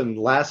first and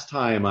last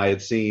time I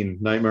had seen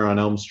Nightmare on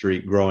Elm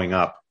Street growing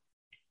up,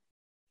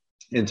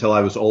 until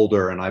I was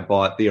older and I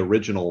bought the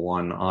original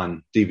one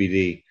on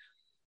DVD.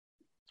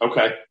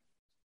 Okay.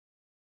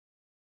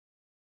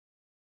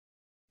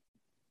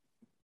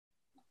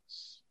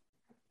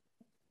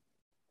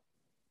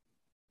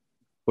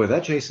 Boy,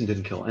 that Jason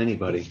didn't kill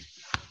anybody.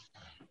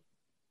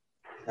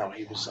 No,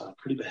 he was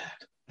pretty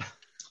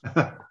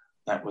bad.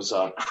 That was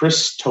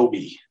Chris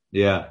Toby.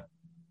 Yeah.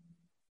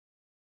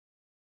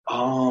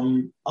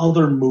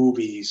 Other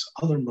movies.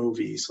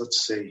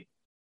 Let's see.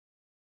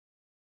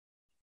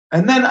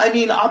 And then, I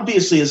mean,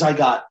 obviously,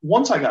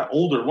 once I got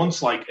older,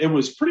 it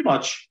was pretty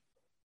much,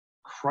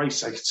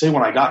 Christ, I could say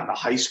when I got into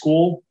high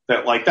school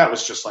that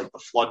was just like the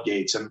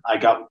floodgates. And I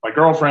got with my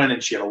girlfriend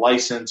and she had a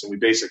license and we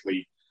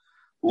basically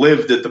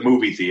lived at the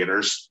movie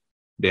theaters.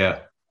 Yeah.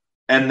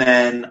 And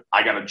then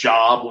I got a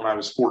job when I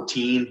was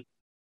 14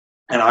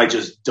 and I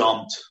just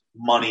dumped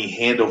money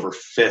hand over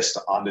fist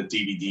onto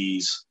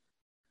DVDs.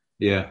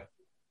 Yeah.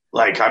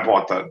 like I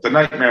bought the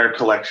Nightmare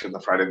collection, the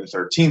Friday the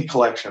 13th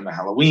collection, the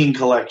Halloween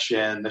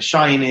collection, The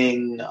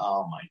Shining.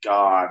 Oh my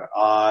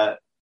God.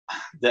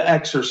 The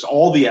Exorcist,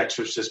 all the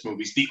Exorcist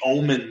movies, the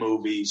Omen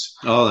movies.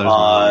 Oh, there's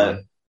another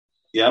one.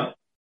 Yep.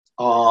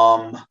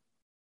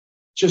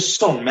 Just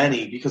so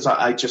many because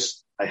I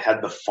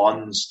had the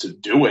funds to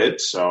do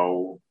it.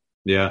 So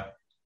yeah,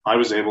 I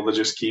was able to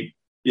just keep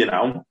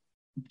going.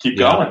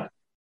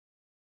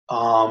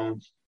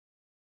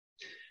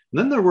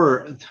 Then there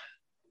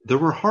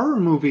were horror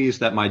movies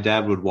that my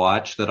dad would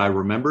watch that I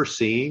remember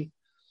seeing,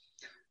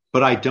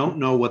 but I don't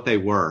know what they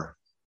were.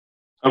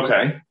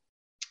 Okay.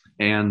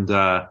 And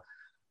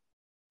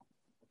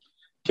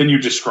can you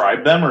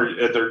describe them,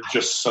 or they're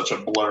just such a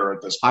blur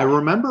at this point? I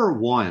remember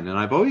one, and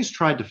I've always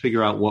tried to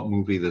figure out what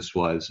movie this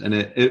was, and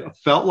it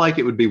felt like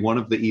it would be one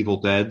of the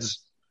Evil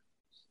Deads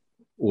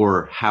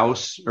or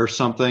House or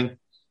something.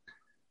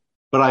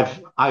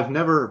 But I've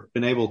never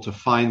been able to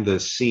find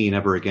this scene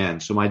ever again.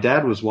 So my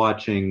dad was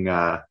watching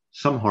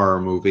some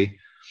horror movie,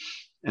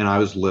 and I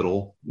was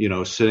little,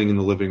 sitting in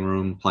the living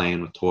room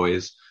playing with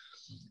toys.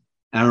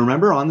 And I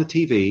remember on the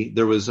TV,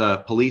 there was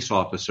a police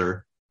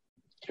officer,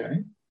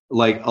 okay,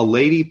 like a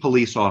lady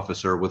police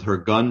officer with her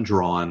gun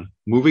drawn,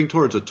 moving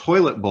towards a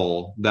toilet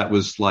bowl that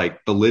was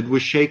like the lid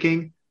was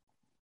shaking.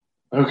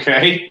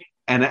 Okay.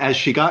 And as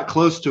she got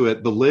close to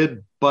it, the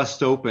lid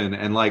bust open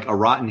and like a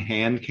rotten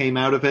hand came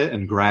out of it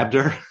and grabbed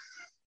her.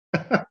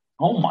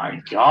 Oh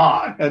my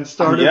God. And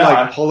started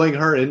like pulling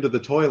her into the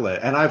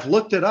toilet. And I've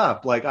looked it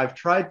up. Like I've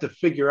tried to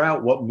figure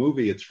out what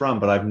movie it's from,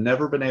 but I've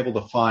never been able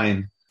to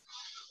find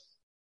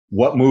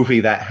what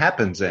movie that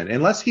happens in,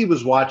 unless he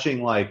was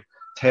watching like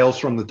Tales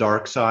from the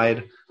Dark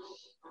Side.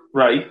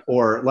 Right.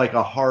 Or like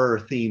a horror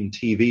themed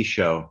TV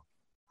show.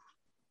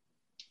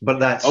 But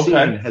that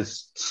scene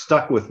has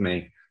stuck with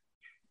me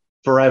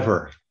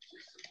forever.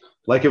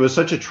 Like it was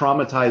such a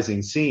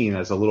traumatizing scene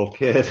as a little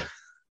kid.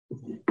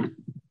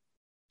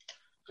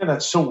 Yeah,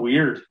 that's so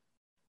weird.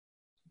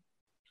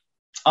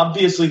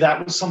 Obviously,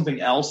 that was something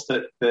else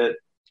that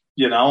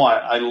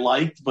I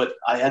liked, but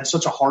I had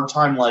such a hard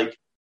time like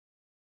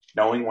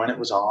knowing when it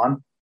was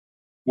on.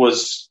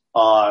 Was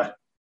like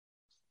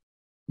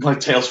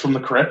Tales from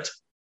the Crypt.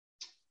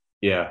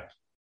 Yeah.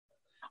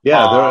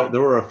 Yeah,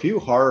 there were a few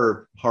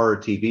horror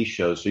TV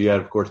shows. So you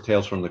had, of course,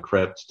 Tales from the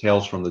Crypt,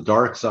 Tales from the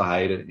Dark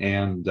Side,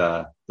 and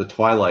The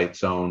Twilight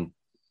Zone.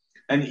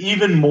 And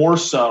even more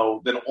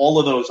so than all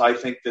of those, I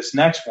think this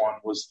next one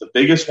was the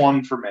biggest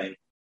one for me.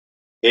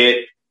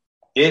 It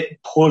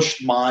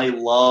pushed my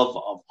love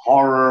of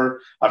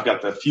horror. I've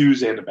got the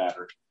fuse and a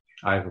battery.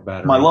 I have a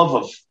battery. My love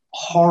of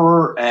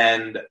horror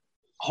and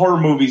horror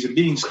movies and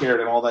being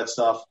scared and all that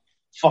stuff.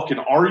 Fucking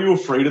Are You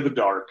Afraid of the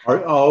Dark?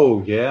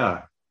 Oh,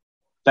 yeah.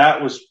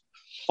 That was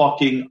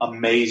fucking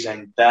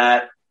amazing.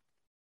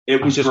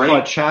 It was just great.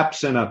 Caught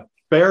chaps in a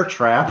bear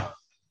trap.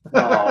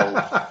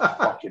 Oh,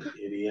 fucking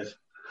idiot.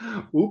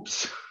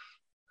 Oops.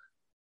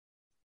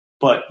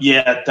 But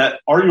yeah, that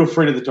Are You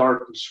Afraid of the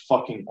Dark was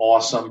fucking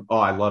awesome. Oh,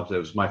 I loved it. It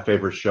was my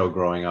favorite show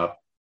growing up.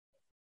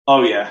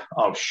 Oh, yeah.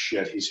 Oh,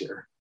 shit. He's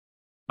here.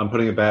 I'm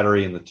putting a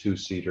battery in the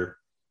 2-seater.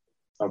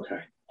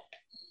 Okay.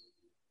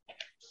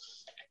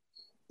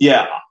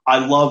 Yeah,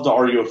 I loved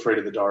Are You Afraid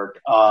of the Dark?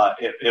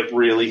 It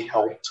really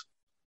helped.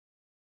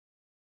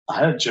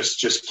 I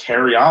just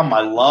carry on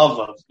my love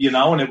of,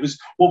 and it was,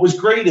 what was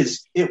great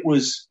is it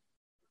was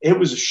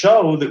a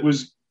show that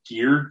was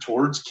geared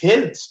towards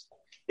kids.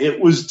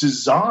 It was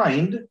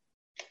designed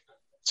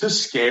to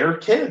scare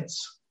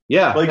kids.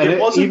 Yeah. Like and it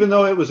wasn't, even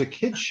though it was a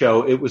kid's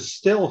show, it was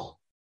still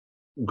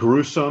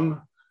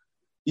gruesome.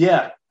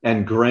 Yeah.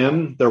 And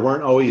grim. There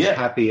weren't always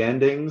happy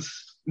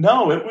endings.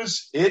 No,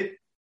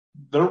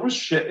 there was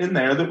shit in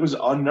there that was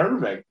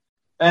unnerving.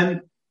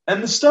 And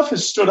the stuff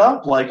has stood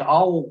up. Like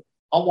I'll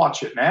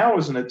watch it now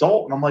as an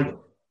adult and I'm like,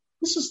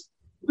 this is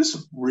a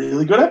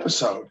really good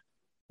episode.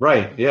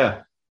 Right,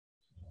 yeah.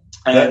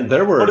 And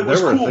there were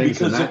cool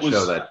things in that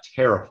show that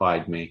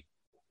terrified me.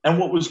 And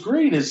what was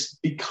great is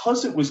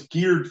because it was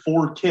geared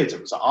for kids,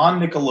 it was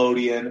on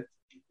Nickelodeon.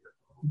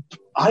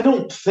 I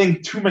don't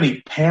think too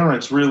many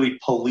parents really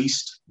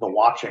policed the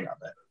watching of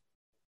it.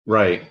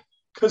 Right.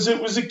 Because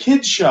it was a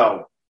kid's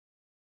show.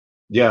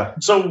 Yeah.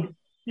 So,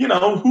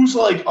 who's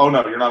like, oh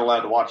no, you're not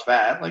allowed to watch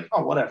that. Like,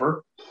 oh,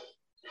 whatever.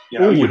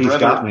 He's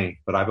got me,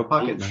 but I have a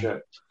pocket now.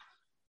 Shit.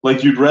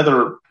 Like you'd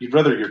rather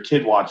your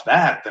kid watch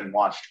that than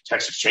watch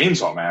Texas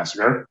Chainsaw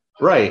Massacre.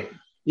 Right.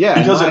 Yeah.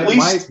 Because at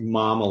least my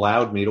mom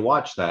allowed me to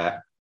watch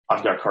that.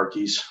 I've got car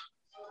keys.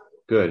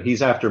 Good.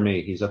 He's after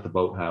me. He's at the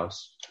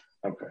boathouse.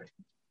 Okay.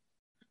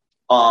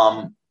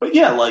 But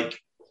yeah, like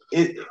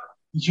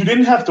you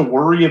didn't have to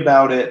worry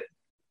about it.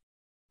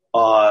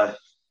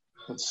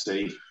 Let's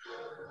see.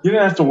 You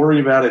didn't have to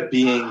worry about it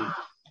being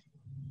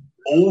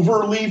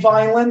overly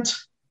violent.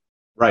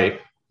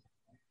 Right.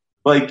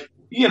 Like,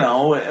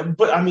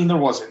 but I mean, there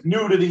wasn't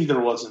nudity, there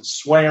wasn't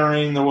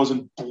swearing, there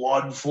wasn't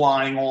blood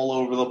flying all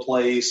over the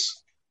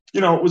place.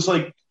 It was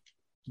like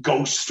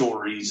ghost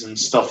stories and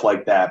stuff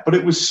like that. But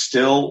it was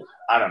still,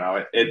 I don't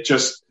know, it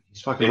just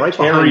He's fucking right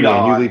behind you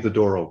and you leave the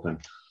door open.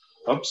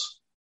 Oops.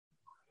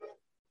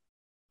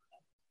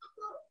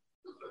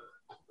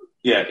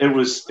 Yeah, it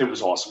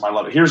was awesome. I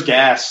love it. Here's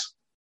gas.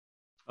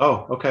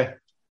 Oh, okay.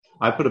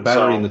 I put a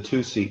battery in the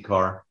 2-seat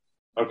car.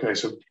 Okay,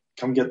 so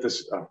come get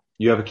this.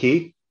 You have a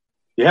key?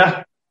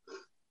 Yeah.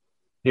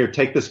 Here,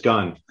 take this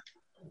gun.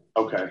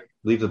 Okay.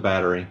 Leave the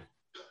battery.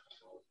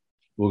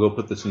 We'll go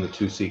put this in the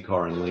 2-seat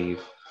car and leave.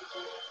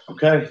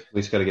 Okay.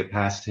 We just got to get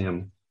past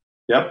him.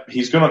 Yep.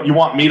 He's gonna. You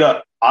want me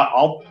to?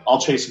 I'll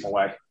chase him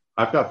away.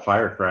 I've got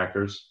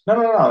firecrackers.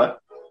 No.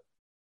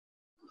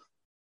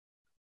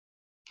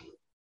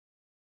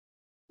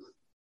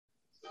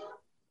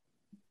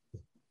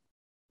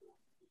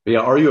 But yeah,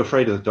 Are You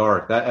Afraid of the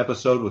Dark? That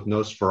episode with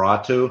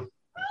Nosferatu.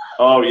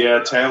 Oh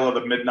yeah, Tale of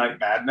the Midnight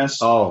Madness.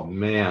 Oh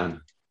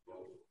man.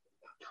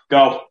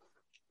 Go.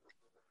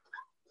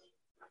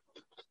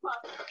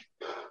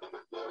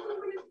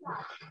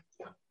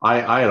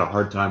 I had a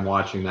hard time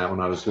watching that when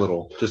I was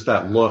little. Just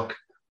that look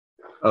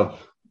of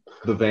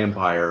the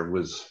vampire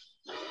was,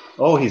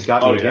 oh, he's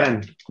got me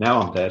again. Now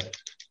I'm dead.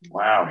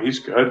 Wow, he's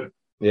good.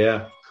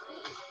 Yeah.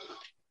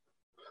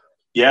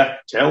 Yeah,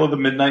 Tale of the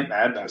Midnight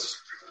Madness.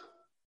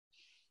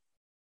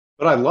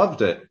 But I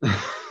loved it.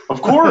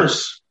 Of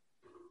course.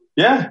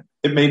 Yeah,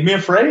 it made me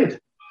afraid.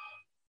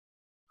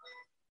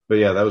 But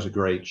yeah, that was a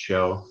great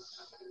show.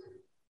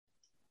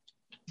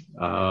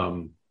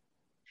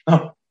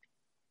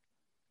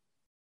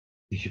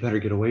 You better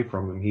get away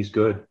from him. He's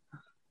good.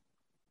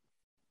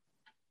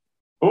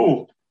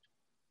 Oh,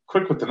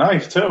 quick with the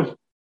knife, too.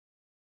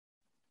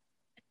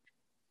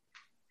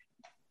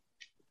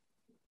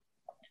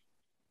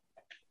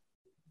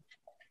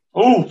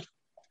 Oh,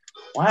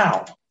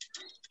 wow.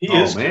 He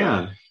is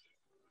man. Good.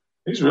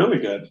 He's really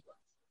good.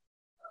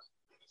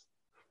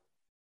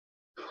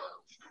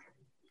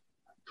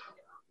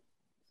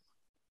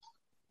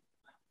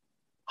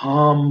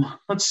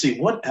 Let's see,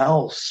 what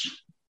else?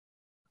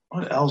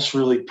 What else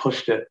really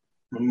pushed it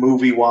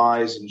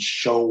movie-wise and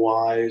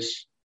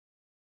show-wise?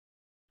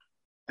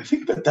 I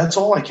think that's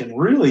all I can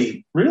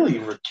really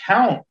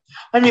recount.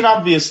 I mean,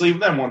 obviously,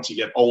 then once you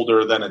get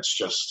older, then it's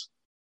just,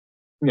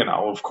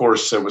 of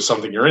course, it was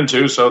something you're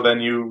into, so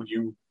then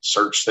you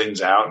search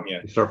things out and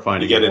you start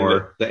finding you get more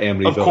into, the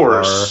Amityville of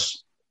course, horror.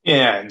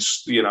 Yeah, and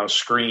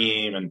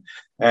Scream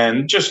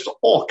and just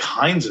all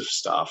kinds of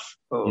stuff.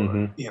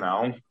 Mm-hmm.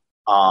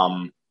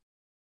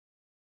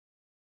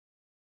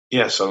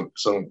 Yeah, so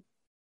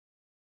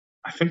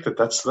I think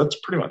that's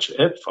pretty much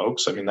it,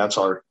 folks. I mean, that's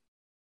our,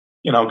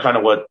 kind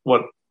of what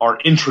our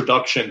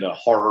introduction to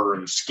horror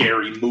and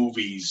scary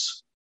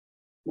movies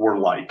were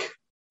like.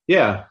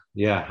 Yeah,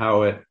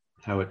 how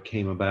it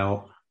came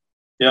about.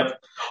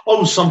 Yep.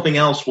 Oh, something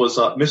else was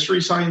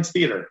Mystery Science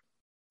Theater.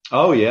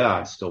 Oh yeah,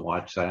 I still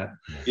watch that.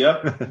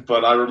 Yep.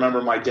 But I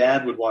remember my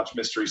dad would watch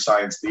Mystery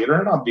Science Theater,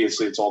 and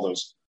obviously it's all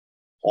those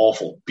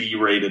awful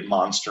B-rated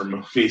monster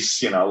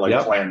movies,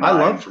 like Plan 9 I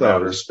love from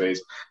Outer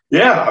Space.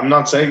 Yeah, I'm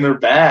not saying they're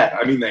bad.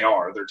 I mean, they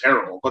are. They're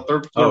terrible, but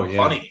they're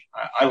funny.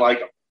 I like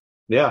them.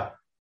 Yeah.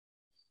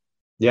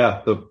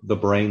 Yeah, the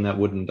brain that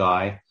wouldn't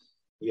die.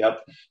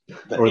 Yep.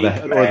 Or the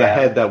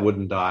head that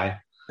wouldn't die.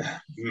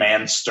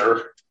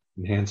 Manster.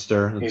 He's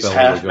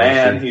half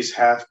man. He's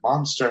half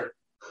monster.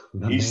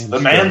 He's the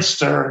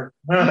Manster.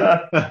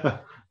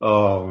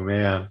 Oh,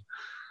 man.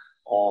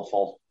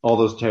 Awful. All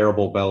those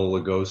terrible Bela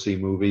Lugosi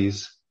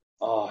movies.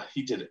 Oh,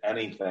 he did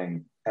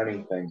anything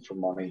for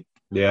money.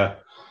 Yeah.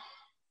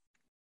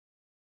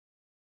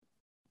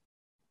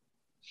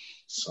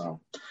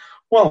 So,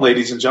 well,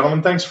 ladies and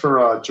gentlemen, thanks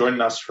for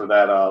joining us for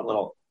that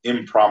little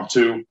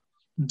impromptu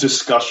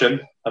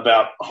discussion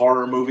about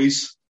horror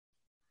movies.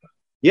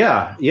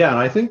 Yeah, and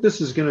I think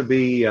this is going to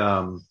be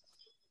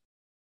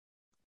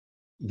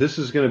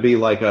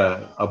like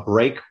a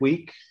break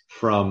week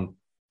from.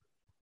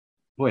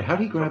 Boy, how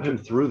do you grab him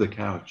through the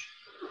couch?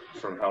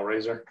 From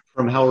Hellraiser.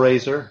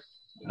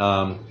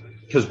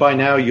 Because by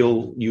now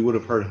you would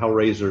have heard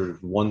Hellraiser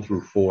 1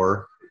 through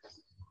 4.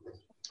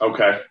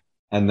 Okay.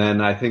 And then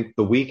I think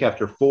the week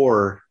after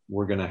 4,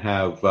 we're going to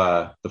have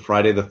the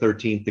Friday the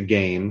 13th, the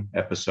game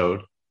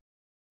episode.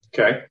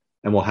 Okay.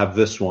 And we'll have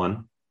this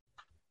one.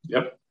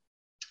 Yep.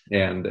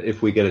 And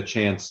if we get a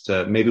chance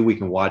to, maybe we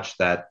can watch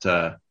that.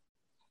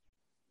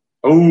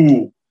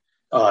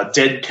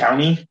 Dead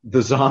County.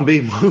 The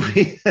zombie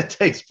movie that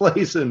takes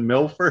place in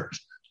Milford.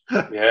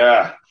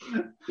 Yeah,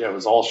 it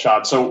was all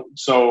shot. So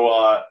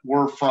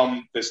we're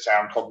from this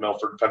town called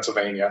Milford,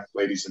 Pennsylvania,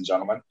 ladies and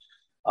gentlemen.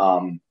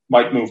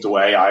 Mike moved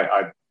away.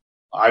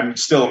 I'm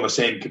still in the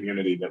same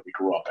community that we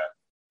grew up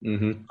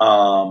in.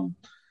 Mm-hmm.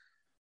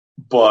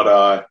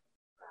 But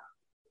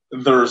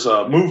there's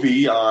a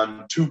movie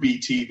on Tubi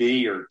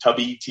TV or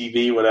Tubby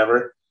TV,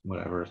 whatever.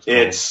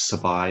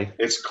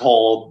 It's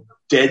called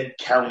Dead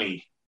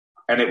County,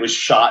 and it was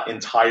shot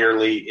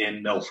entirely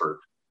in Milford.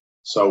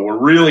 So we're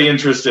really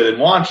interested in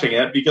watching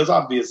it because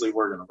obviously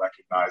we're going to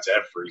recognize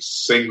every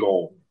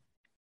single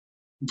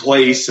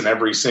place and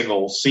every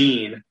single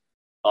scene.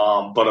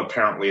 But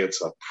apparently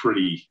it's a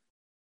pretty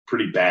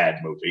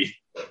bad movie.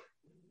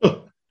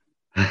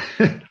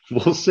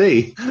 We'll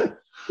see.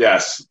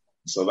 Yes.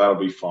 So that'll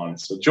be fun.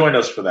 So join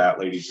us for that,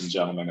 ladies and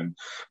gentlemen. And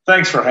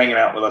thanks for hanging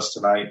out with us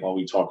tonight while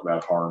we talk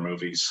about horror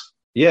movies.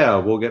 Yeah,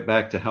 we'll get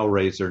back to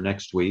Hellraiser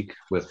next week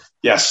with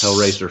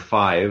Hellraiser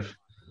 5.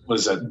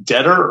 Was it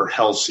Deader or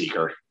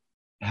Hellseeker?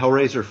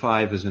 Hellraiser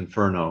 5 is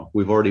Inferno.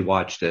 We've already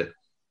watched it.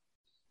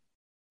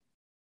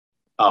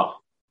 Oh.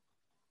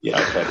 Yeah,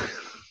 okay.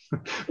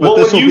 Well,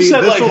 when you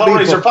said like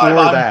Hellraiser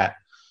 5, that.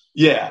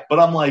 Yeah, but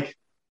I'm like,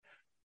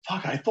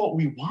 fuck, I thought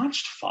we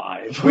watched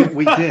 5.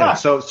 We did.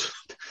 So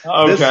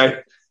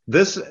okay.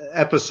 This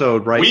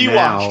episode now. We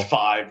watched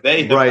 5.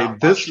 They have right.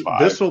 Not watched 5.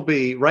 This will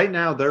be right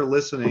now. They're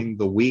listening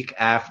the week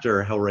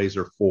after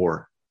Hellraiser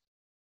 4.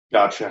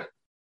 Gotcha.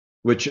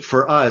 Which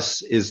for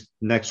us is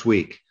next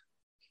week.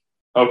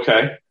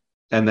 Okay.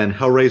 And then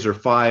Hellraiser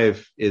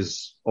 5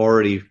 is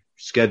already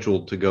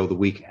scheduled to go the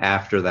week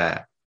after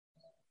that.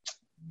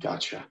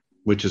 Gotcha.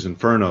 Which is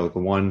Inferno, the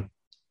one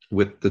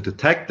with the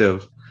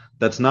detective.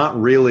 That's not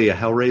really a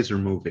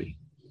Hellraiser movie.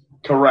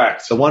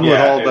 Correct. The one with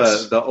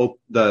all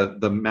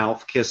the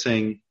mouth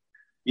kissing.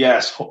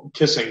 Yes,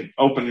 kissing,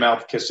 open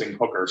mouth kissing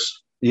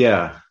hookers.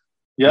 Yeah.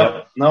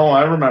 Yep. No,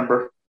 I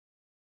remember.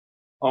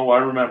 Oh, I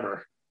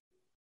remember.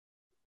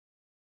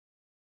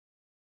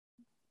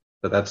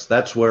 But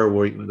that's where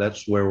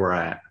we're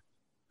at.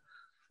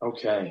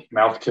 Okay,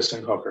 mouth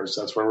kissing hookers.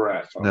 That's where we're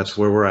at, folks. That's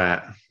where we're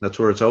at. That's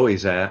where it's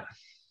always at.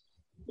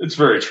 It's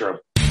very true.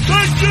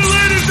 Thank you,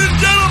 ladies and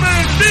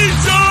gentlemen. Be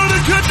sure to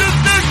catch us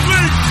next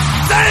week.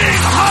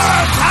 Same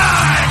horror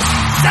time,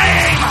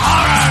 same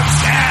horror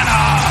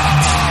channel.